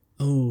them?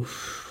 Oh,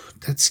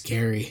 that's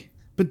scary.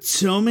 But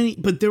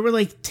there were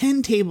like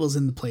 10 tables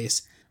in the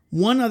place.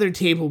 One other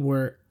table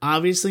were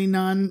obviously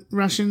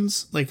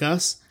non-Russians like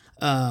us.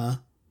 The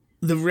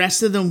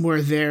rest of them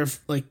were there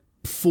like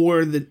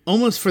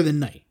almost for the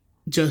night.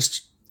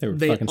 They were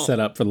fucking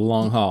set up for the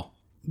long haul.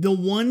 The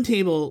one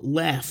table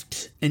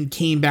left and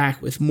came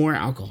back with more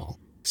alcohol.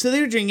 So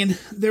they were drinking.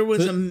 There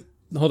was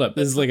Hold up.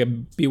 This is like a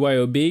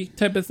BYOB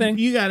type of thing?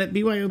 You got it,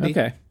 BYOB.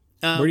 Okay.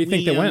 Where do you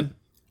think they went?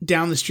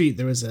 Down the street,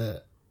 there was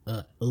a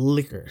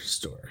liquor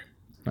store.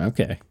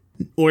 Okay.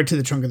 Or to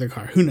the trunk of their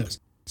car. Who knows?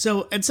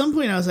 So at some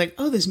point I was like,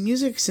 oh, this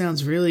music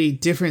sounds really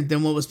different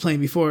than what was playing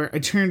before. I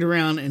turned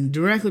around and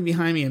directly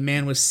behind me a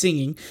man was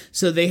singing.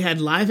 So they had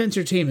live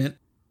entertainment.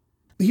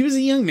 He was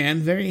a young man,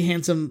 very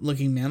handsome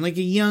looking man, like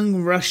a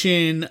young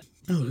Russian.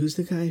 Oh, who's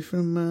the guy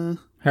from...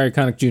 Harry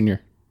Connick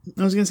Jr.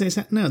 I was going to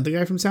say, no, the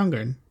guy from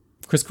Soundgarden.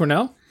 Chris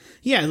Cornell?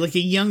 Yeah, like a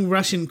young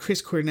Russian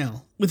Chris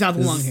Cornell without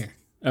the long hair.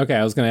 Okay,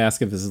 I was going to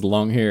ask if this is the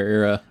long hair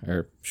era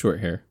or short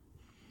hair.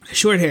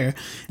 Short hair.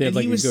 They had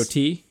like a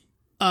goatee?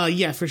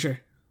 Yeah, for sure.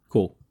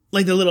 Cool.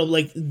 Like the little,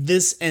 like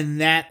this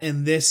and that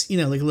and this,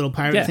 like a little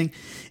pirate thing.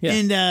 Yeah.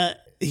 And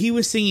he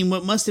was singing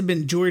what must have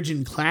been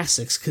Georgian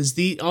classics because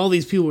all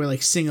these people were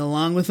like singing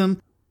along with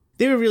him.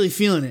 They were really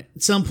feeling it.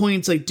 At some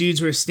points, like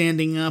dudes were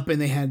standing up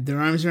and they had their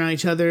arms around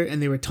each other and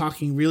they were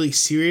talking really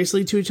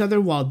seriously to each other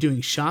while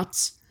doing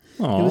shots.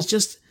 Aww.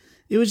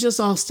 It was just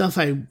all stuff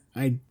I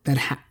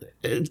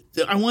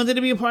wanted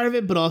to be a part of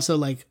it, but also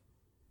like,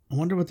 I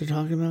wonder what they're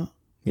talking about.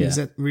 Yeah. Is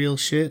that real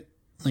shit?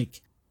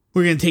 Like,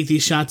 we're going to take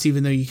these shots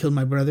even though you killed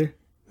my brother?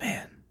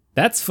 Man,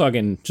 that's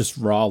fucking just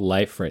raw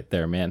life right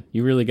there, man.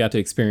 You really got to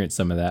experience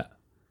some of that.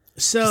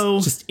 So...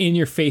 Just in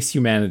your face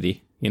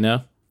humanity, you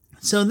know?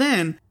 So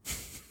then,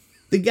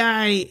 the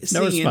guy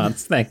singing... No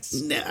response,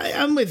 thanks.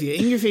 I'm with you.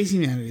 In your face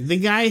humanity. The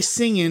guy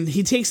singing,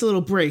 he takes a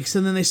little break,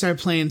 so then they start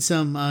playing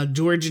some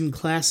Georgian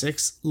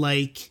classics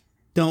like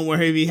Don't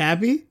Worry, Be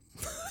Happy.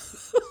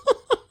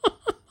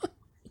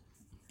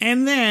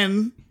 And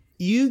then,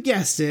 you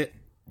guessed it,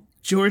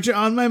 Georgia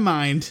on My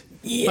Mind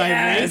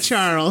by Ray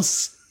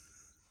Charles.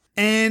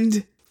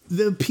 And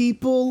the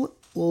people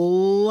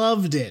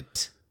loved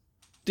it.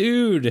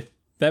 Dude,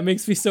 that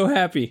makes me so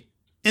happy.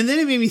 And then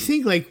it made me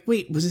think, like,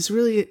 wait, was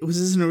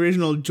this an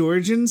original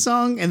Georgian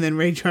song and then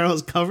Ray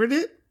Charles covered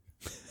it?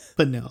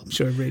 But no, I'm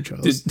sure Ray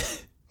Charles.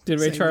 Did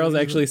Ray Charles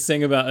actually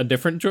sing about a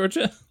different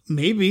Georgia?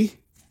 Maybe.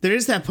 There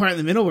is that part in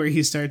the middle where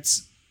he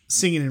starts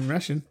singing in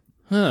Russian.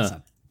 Huh.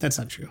 That's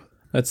not true.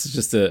 That's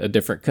just a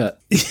different cut.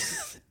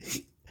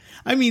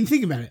 I mean,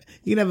 think about it.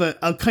 You can have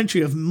a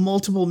country of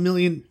many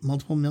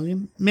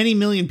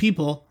million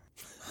people.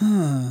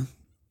 Huh.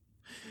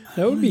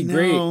 That would be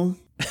great.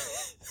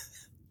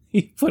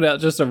 He put out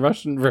just a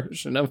Russian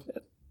version of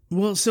it.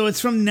 Well, so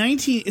it's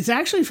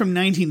actually from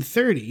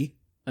 1930.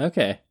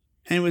 Okay.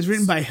 And it was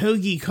written by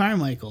Hoagie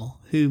Carmichael,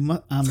 who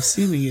I'm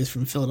assuming is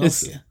from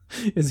Philadelphia.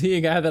 Is he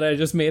a guy that I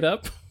just made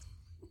up?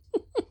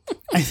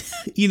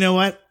 You know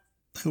what?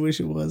 I wish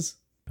it was.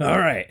 All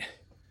right.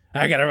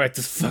 I gotta write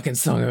this fucking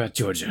song about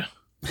Georgia.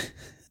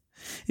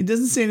 It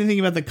doesn't say anything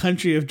about the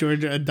country of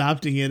Georgia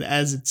adopting it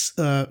as its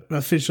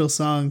official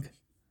song.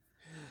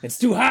 It's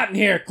too hot in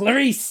here,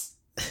 Clarice.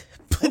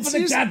 Open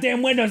the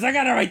goddamn windows. I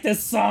gotta write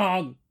this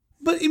song.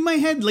 But in my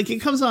head, like, it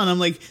comes on. I'm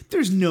like,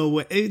 there's no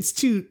way.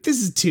 This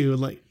is too,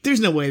 like, there's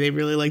no way they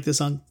really like this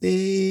song.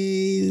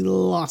 They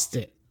lost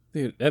it.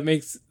 Dude, that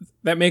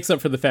makes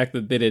up for the fact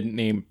that they didn't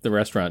name the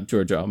restaurant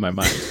Georgia on My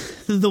Mind.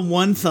 The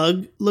one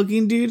thug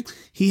looking dude,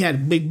 he had a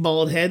big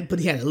bald head, but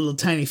he had a little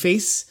tiny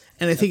face.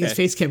 And I think his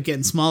face kept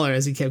getting smaller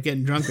as he kept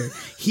getting drunker.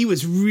 He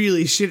was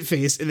really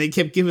shit-faced, and they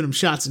kept giving him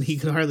shots, and he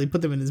could hardly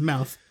put them in his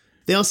mouth.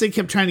 They also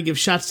kept trying to give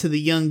shots to the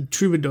young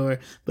troubadour,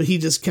 but he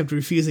just kept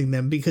refusing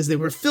them because they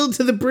were filled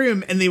to the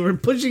brim and they were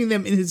pushing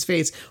them in his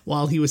face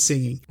while he was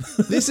singing.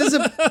 This is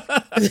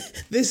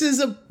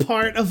a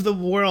part of the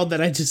world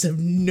that I just have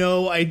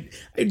I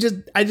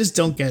just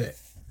don't get it.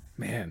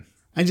 Man.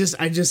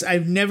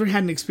 I've never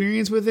had an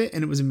experience with it,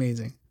 and it was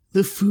amazing.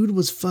 The food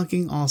was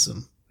fucking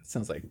awesome. That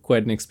sounds like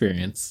quite an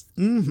experience.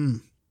 Mm-hmm.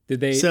 Did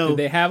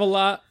they have a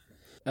lot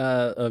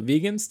of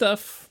vegan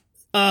stuff?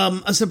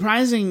 A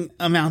surprising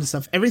amount of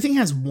stuff. Everything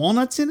has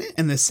walnuts in it,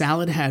 and the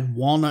salad had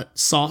walnut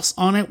sauce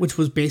on it, which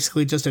was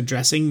basically just a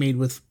dressing made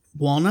with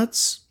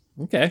walnuts.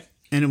 Okay.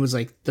 And it was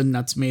like the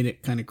nuts made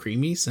it kind of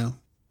creamy, so.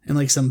 And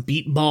like some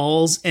beet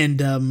balls,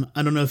 and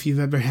I don't know if you've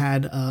ever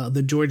had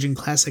the Georgian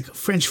classic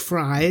French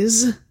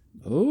fries.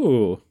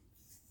 Ooh.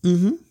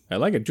 Mm-hmm. I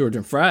like a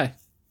Georgian fry.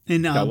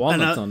 And got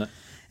walnuts on it.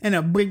 And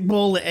a big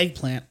bowl of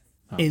eggplant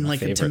in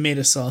like favorite. a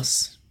tomato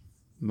sauce.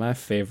 My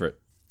favorite.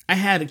 I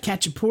had a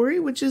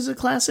khachapuri, which is a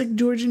classic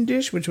Georgian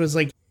dish, which was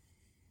like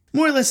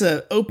more or less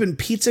a open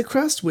pizza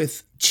crust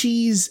with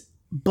cheese,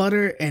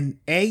 butter, and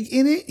egg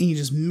in it, and you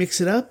just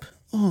mix it up.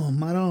 Oh,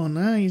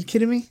 Madonna, are you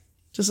kidding me?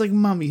 Just like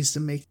Mama used to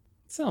make.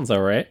 Sounds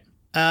all right.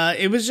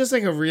 It was just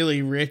like a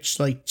really rich,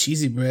 like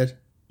cheesy bread.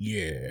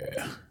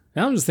 Yeah.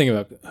 Now I'm just thinking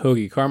about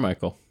Hoagie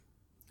Carmichael.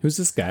 Who's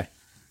this guy?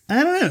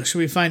 I don't know. Should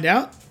we find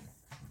out?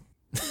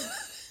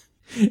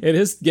 It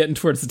is getting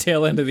towards the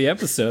tail end of the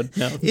episode.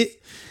 No,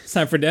 it's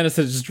time for Dennis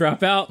to just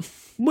drop out.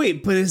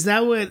 Wait, but is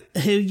that what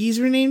hoagies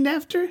were named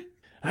after?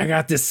 I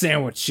got this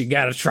sandwich you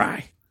gotta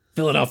try.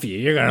 Philadelphia,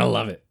 you're gonna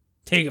love it.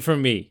 Take it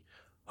from me,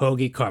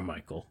 Hoagie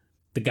Carmichael,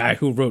 the guy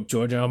who wrote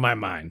Georgia on My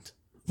Mind.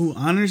 Who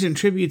honors and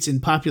tributes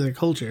in popular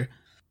culture.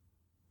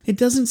 It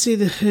doesn't say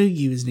the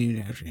hoagie was named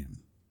after him.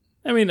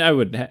 I mean, I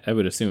would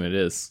assume it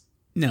is.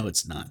 No,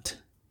 it's not.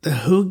 The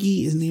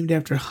hoagie is named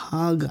after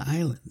Hog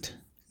Island.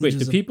 Wait,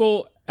 do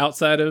people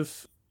outside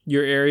of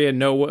your area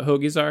know what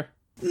hoagies are?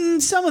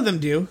 Some of them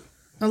do.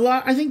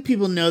 I think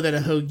people know that a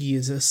hoagie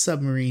is a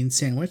submarine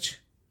sandwich.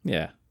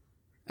 Yeah.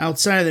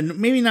 Outside of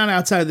maybe not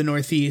outside of the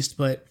Northeast,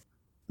 but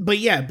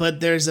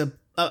there's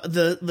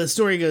the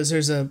story goes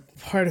there's a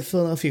part of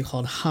Philadelphia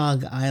called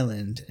Hog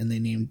Island, and they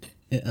named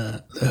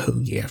the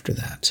hoagie after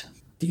that.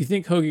 Do you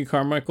think Hoagie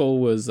Carmichael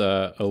was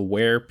a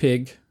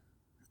were-pig?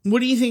 What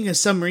do you think a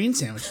submarine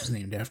sandwich was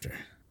named after?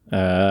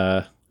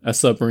 A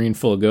submarine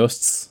full of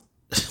ghosts.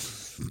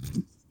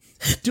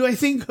 Do I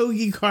think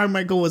Hoagie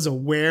Carmichael was a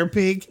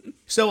were-pig?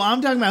 So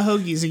I'm talking about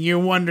hoagies, and you're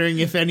wondering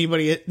if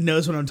anybody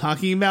knows what I'm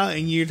talking about,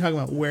 and you're talking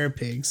about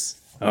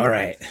were-pigs. All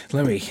right,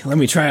 let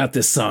me try out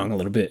this song a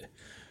little bit.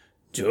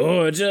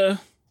 Georgia.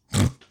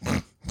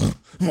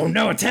 Oh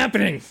no, it's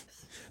happening.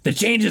 The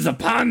change is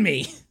upon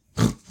me.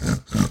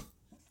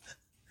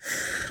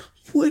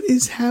 What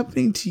is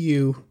happening to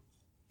you?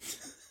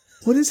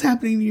 What is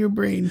happening to your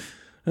brain?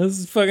 This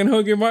is fucking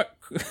Hoagie Mark.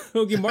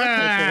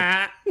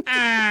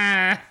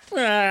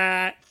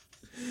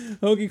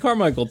 Hoagie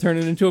Carmichael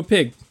turning into a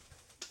pig.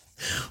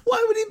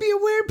 Why would he be a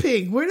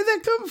were-pig? Where did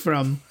that come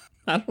from?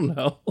 I don't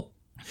know.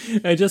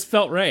 I just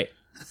felt right.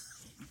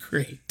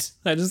 Great.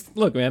 I just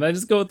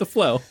go with the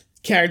flow.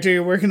 Character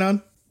you're working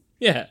on?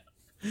 Yeah.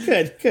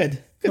 Good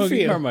for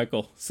Hoagie you.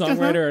 Carmichael,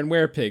 songwriter and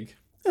were-pig.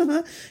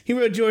 Uh-huh. He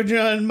wrote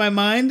Georgia on My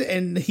Mind,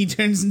 and he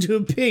turns into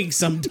a pig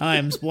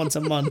sometimes once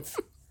a month.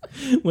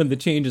 When the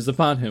change is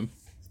upon him.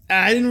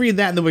 I didn't read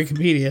that in the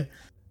Wikipedia.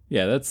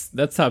 Yeah,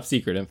 that's top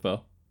secret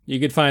info. You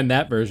could find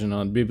that version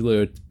on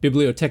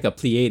Bibliotheca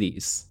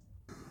Pleiades.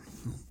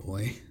 Oh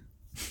boy.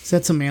 Is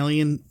that some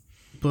alien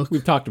book?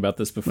 We've talked about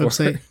this before.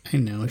 Website? I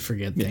know, I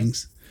forget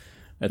things.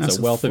 That's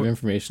a wealth of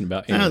information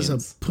about aliens. That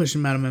was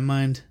pushing them out of my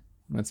mind.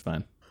 That's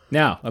fine.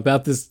 Now,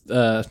 about this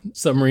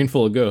submarine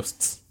full of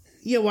ghosts.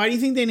 Yeah, why do you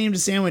think they named a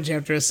sandwich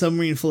after a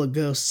submarine full of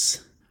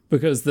ghosts?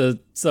 Because the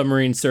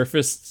submarine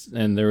surfaced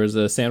and there was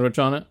a sandwich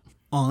on it.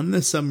 On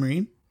the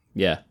submarine?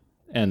 Yeah.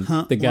 And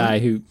the guy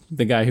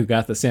who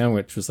got the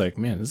sandwich was like,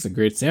 "Man, this is a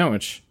great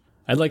sandwich.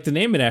 I'd like to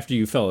name it after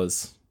you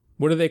fellas.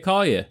 What do they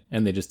call you?"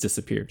 And they just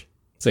disappeared.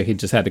 So he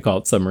just had to call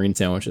it submarine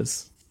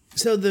sandwiches.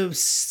 So the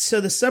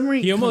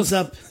submarine comes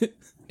up.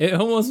 It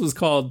almost was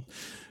called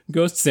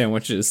ghost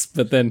sandwiches,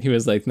 but then he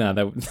was like, "Nah,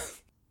 that."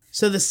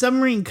 So the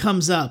submarine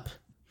comes up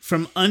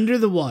from under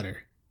the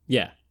water.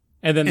 Yeah,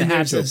 and then the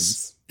hatch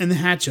opens. And the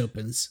hatch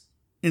opens,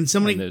 and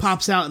somebody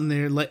pops out, and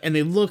they're like, and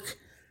they look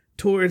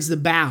towards the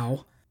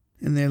bow,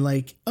 and they're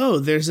like, "Oh,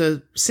 there's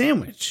a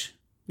sandwich."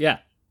 Yeah,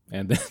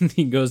 and then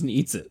he goes and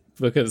eats it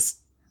because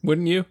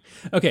wouldn't you?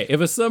 Okay,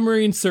 if a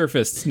submarine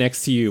surfaced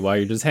next to you while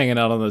you're just hanging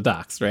out on the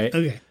docks, right?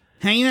 Okay,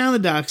 hanging out on the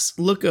docks,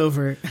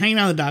 hanging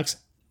out on the docks,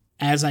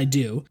 as I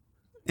do,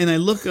 and I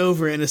look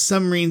over, and a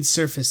submarine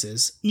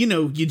surfaces. You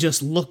know, you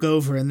just look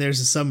over, and there's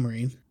a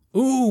submarine.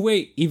 Ooh,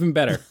 wait, even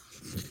better.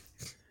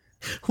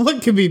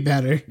 What could be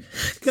better?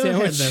 Go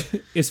Sandwich ahead, though.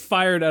 is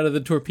fired out of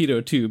the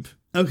torpedo tube.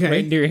 Okay.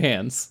 Right into your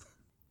hands.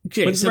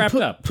 Okay, but it's wrapped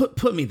up.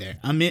 Put me there.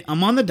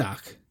 I'm on the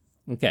dock.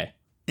 Okay.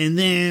 And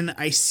then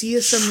I see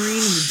a submarine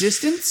in the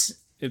distance.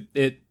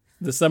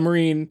 The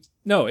submarine,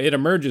 no, it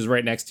emerges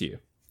right next to you.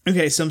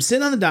 Okay, so I'm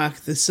sitting on the dock.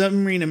 The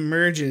submarine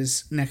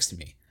emerges next to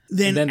me.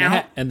 Then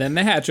then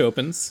the hatch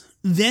opens.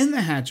 Then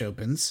the hatch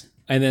opens.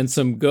 And then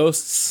some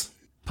ghosts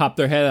pop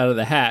their head out of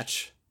the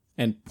hatch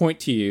and point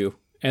to you.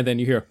 And then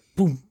you hear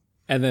boom.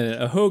 And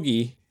then a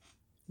hoagie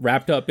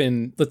wrapped up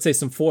in, let's say,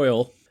 some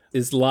foil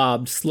is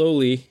lobbed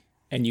slowly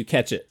and you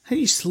catch it. How do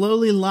you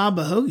slowly lob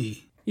a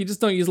hoagie? You just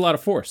don't use a lot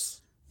of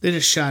force. They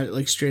just shot it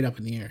like straight up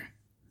in the air.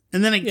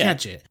 And then I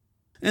catch it.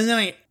 And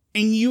then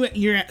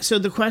you're, so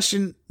the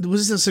question,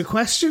 was this a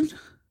question?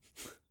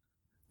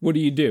 What do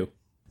you do?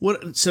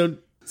 So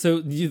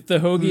the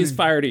hoagie is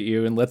fired at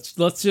you, and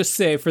let's just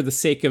say, for the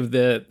sake of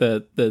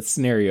the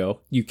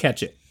scenario, you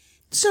catch it.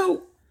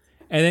 So,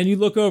 and then you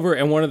look over,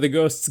 and one of the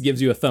ghosts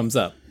gives you a thumbs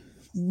up.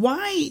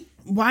 Why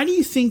do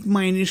you think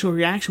my initial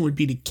reaction would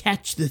be to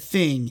catch the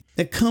thing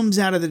that comes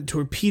out of the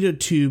torpedo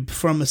tube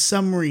from a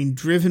submarine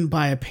driven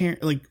by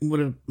apparently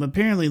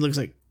looks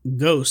like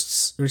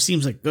ghosts, or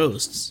seems like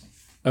ghosts?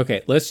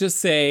 Okay, let's just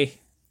say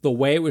the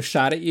way it was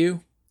shot at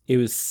you, it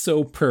was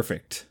so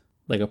perfect,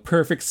 like a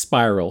perfect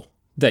spiral,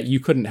 that you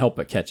couldn't help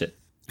but catch it.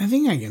 I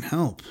think I can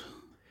help.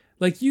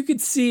 Like, you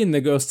could see in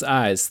the ghost's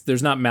eyes,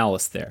 there's not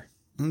malice there.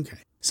 Okay.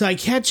 So I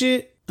catch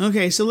it.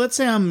 Okay, so let's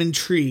say I'm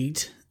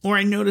intrigued, or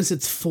I notice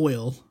it's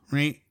foil,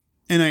 right?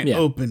 And I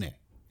open it.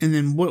 And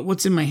then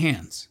what's in my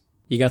hands?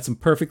 You got some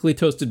perfectly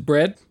toasted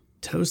bread.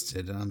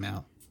 Toasted, and I'm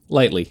out.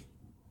 Lightly.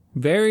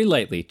 Very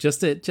lightly.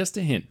 Just a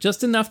hint.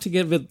 Just enough to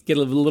get a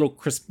little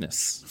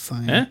crispness.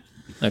 Fine. Huh?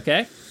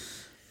 Okay.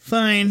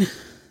 Fine.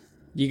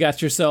 You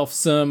got yourself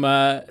some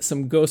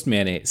ghost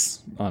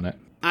mayonnaise on it.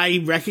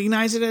 I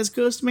recognize it as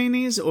ghost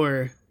mayonnaise,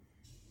 or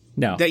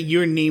no? That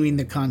you're naming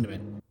the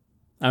condiment.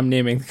 I'm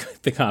naming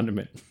the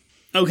condiment.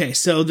 Okay,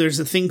 so there's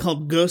a thing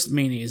called ghost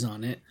mayonnaise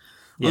on it.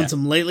 On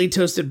some lightly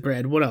toasted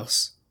bread. What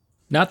else?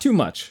 Not too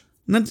much.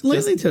 Not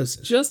lightly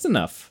toasted. Just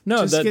enough.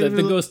 No,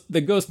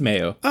 the ghost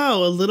mayo.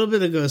 Oh, a little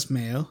bit of ghost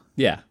mayo.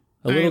 Yeah.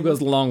 A little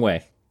goes a long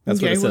way.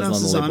 That's what it says on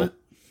the label. On it?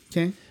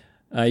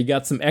 Okay. You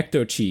got some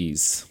ecto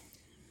cheese.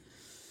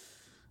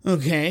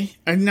 Okay.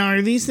 Now,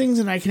 are these things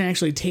that I can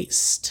actually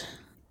taste?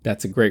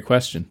 That's a great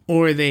question.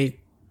 Or are they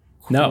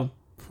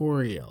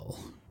corporeal?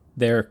 No.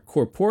 They're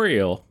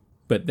corporeal,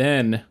 but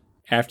then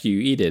after you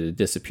eat it, it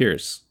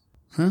disappears.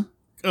 Huh?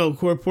 Oh,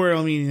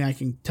 corporeal meaning I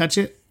can touch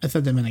it? I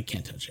thought that meant I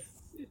can't touch it.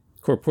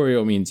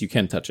 Corporeal means you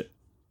can touch it.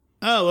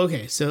 Oh,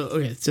 okay. So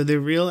they're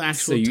real,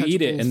 actual. So you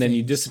eat it, and then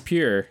you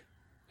disappear,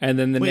 and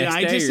then the next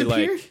day you're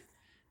like,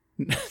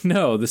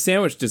 no, the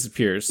sandwich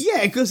disappears.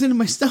 Yeah, it goes into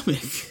my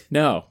stomach.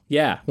 No,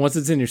 yeah, once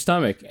it's in your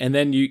stomach, and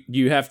then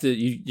you have to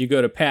you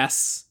go to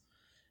pass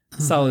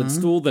solid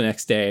stool the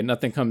next day, and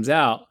nothing comes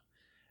out,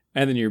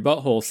 and then your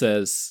butthole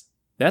says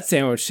that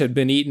sandwich had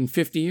been eaten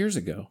 50 years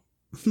ago.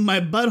 My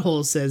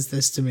butthole says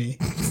this to me.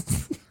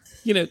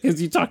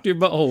 Because you talk to your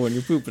butthole when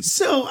you're pooping.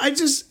 So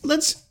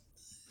let's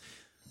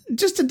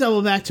to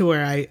double back to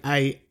where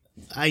I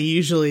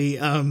usually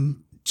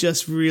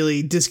just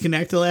really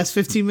disconnect the last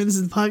 15 minutes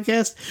of the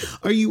podcast.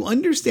 Are you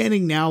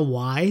understanding now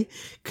why?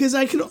 Because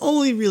I can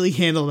only really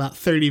handle about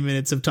 30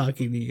 minutes of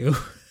talking to you.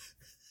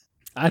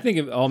 I think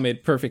it all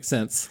made perfect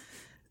sense.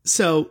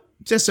 So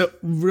just a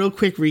real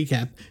quick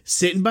recap.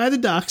 Sitting by the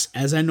docks,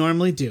 as I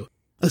normally do.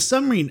 A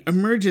submarine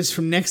emerges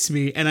from next to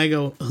me, and I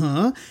go,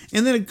 huh?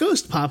 And then a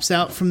ghost pops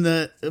out from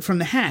the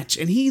hatch,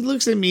 and he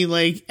looks at me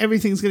like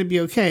everything's going to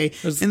be okay.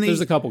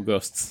 There's a couple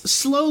ghosts.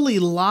 Slowly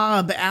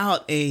lob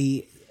out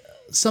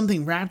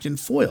something wrapped in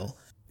foil.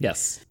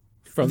 Yes,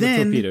 from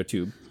the torpedo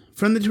tube.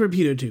 From the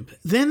torpedo tube.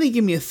 Then they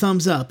give me a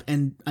thumbs up,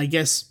 and I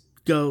guess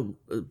go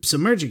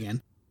submerge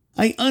again.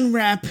 I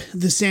unwrap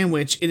the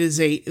sandwich. It is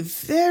a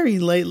very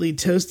lightly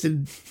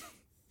toasted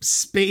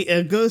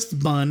ghost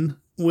bun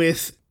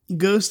with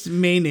ghost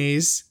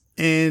mayonnaise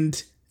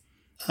and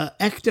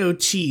ecto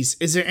cheese.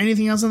 Is there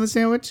anything else on the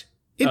sandwich?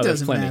 It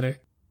doesn't matter.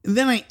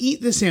 Then I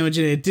eat the sandwich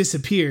and it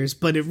disappears,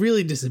 but it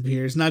really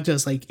disappears, not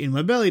just like in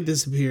my belly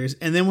disappears.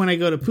 And then when I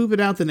go to poop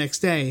it out the next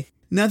day,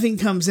 nothing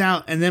comes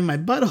out, and then my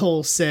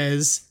butthole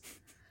says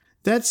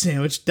that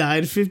sandwich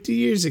died 50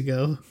 years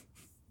ago.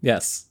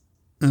 Yes.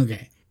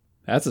 Okay.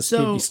 That's a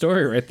spooky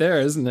story right there,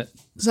 isn't it?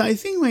 So I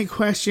think my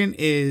question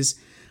is,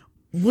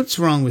 what's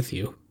wrong with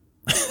you?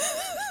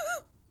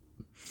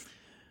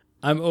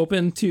 I'm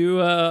open to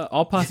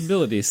all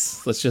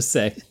possibilities, let's just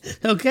say.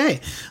 Okay.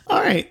 All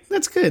right.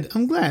 That's good.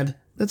 I'm glad.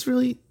 That's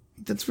really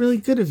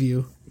good of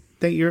you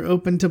that you're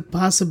open to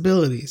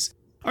possibilities.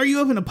 Are you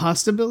open to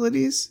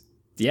possibilities?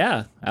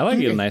 Yeah. I like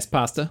a nice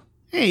pasta.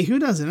 Hey, who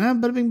doesn't? Huh?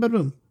 Bada bing, bada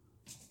boom.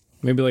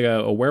 Maybe like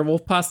a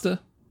werewolf pasta?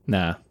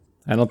 Nah.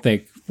 I don't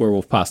think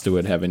werewolf pasta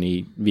would have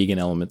any vegan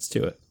elements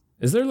to it.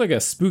 Is there like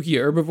a spooky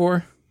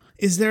herbivore?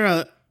 Is there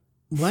a...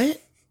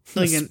 What?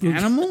 Like an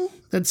animal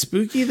that's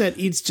spooky that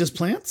eats just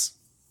plants?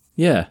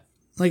 Yeah.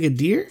 Like a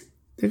deer?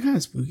 They're kind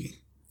of spooky.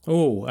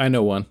 Oh, I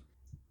know one.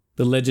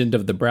 The Legend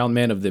of the Brown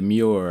Man of the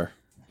Muir.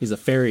 He's a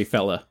fairy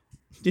fella.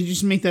 Did you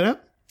just make that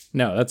up?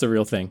 No, that's a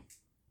real thing.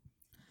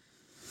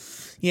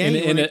 Yeah.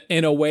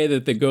 In a way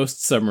that the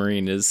ghost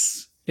submarine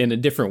is in a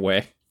different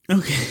way.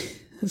 Okay.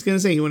 I was going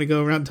to say, you want to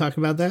go around and talk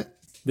about that?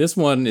 This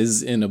one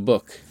is in a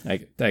book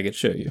I could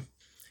show you.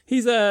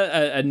 He's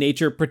a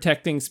nature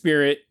protecting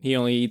spirit. He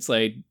only eats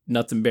like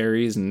nuts and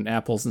berries and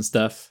apples and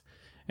stuff.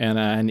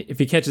 And if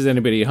he catches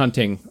anybody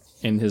hunting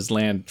in his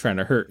land trying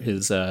to hurt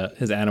his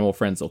animal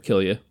friends, he'll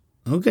kill you.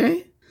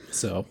 Okay.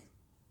 So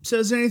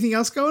is there anything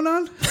else going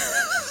on?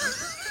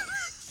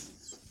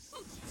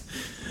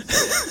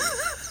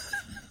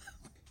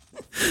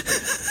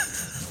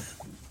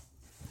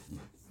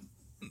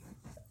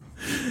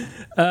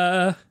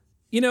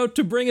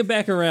 To bring it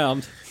back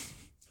around,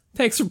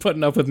 thanks for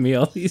putting up with me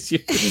all these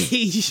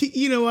years.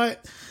 You know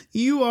what?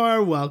 You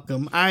are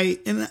welcome.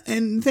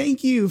 And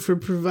thank you for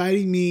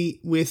providing me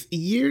with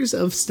years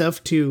of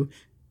stuff to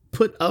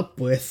put up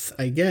with,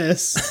 I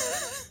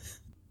guess.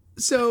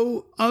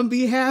 So, on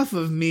behalf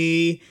of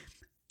me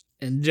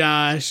and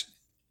Josh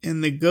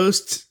and the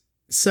Ghost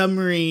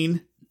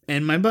Submarine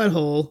and my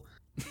butthole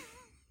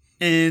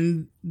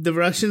and the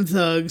Russian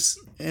thugs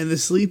and the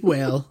sleep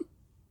whale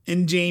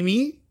and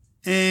Jamie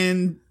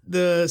and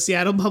the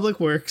Seattle Public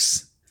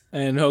Works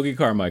and Hoagie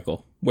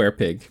Carmichael,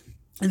 Werepig.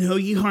 And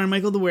Hoagie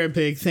Carmichael, the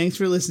Werepig, thanks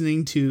for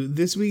listening to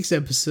this week's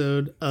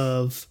episode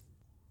of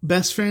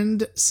Best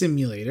Friend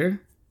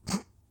Simulator.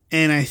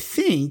 And I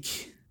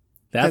think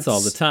that's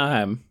all the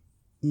time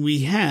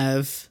we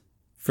have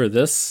for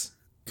this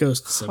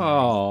Ghost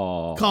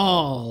Call.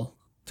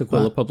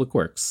 Tukwila Public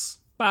Works.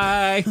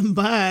 Bye.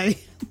 Bye.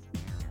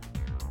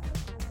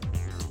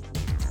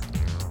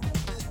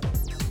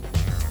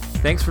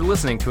 Thanks for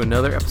listening to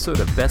another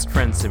episode of Best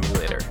Friend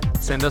Simulator.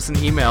 Send us an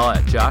email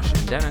at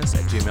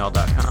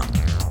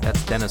joshanddennis@gmail.com.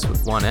 That's Dennis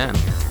with one N.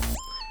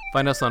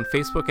 Find us on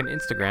Facebook and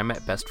Instagram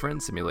at Best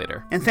Friend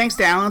Simulator. And thanks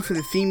to Alan for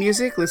the theme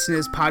music. Listen to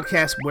his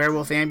podcast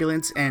Werewolf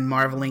Ambulance and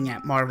Marveling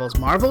at Marvel's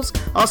Marvels.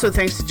 Also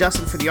thanks to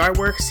Justin for the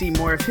artwork. See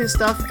more of his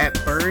stuff at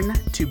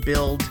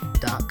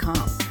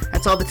burntobuild.com.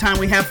 That's all the time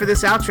we have for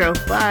this outro.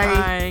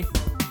 Bye. Bye.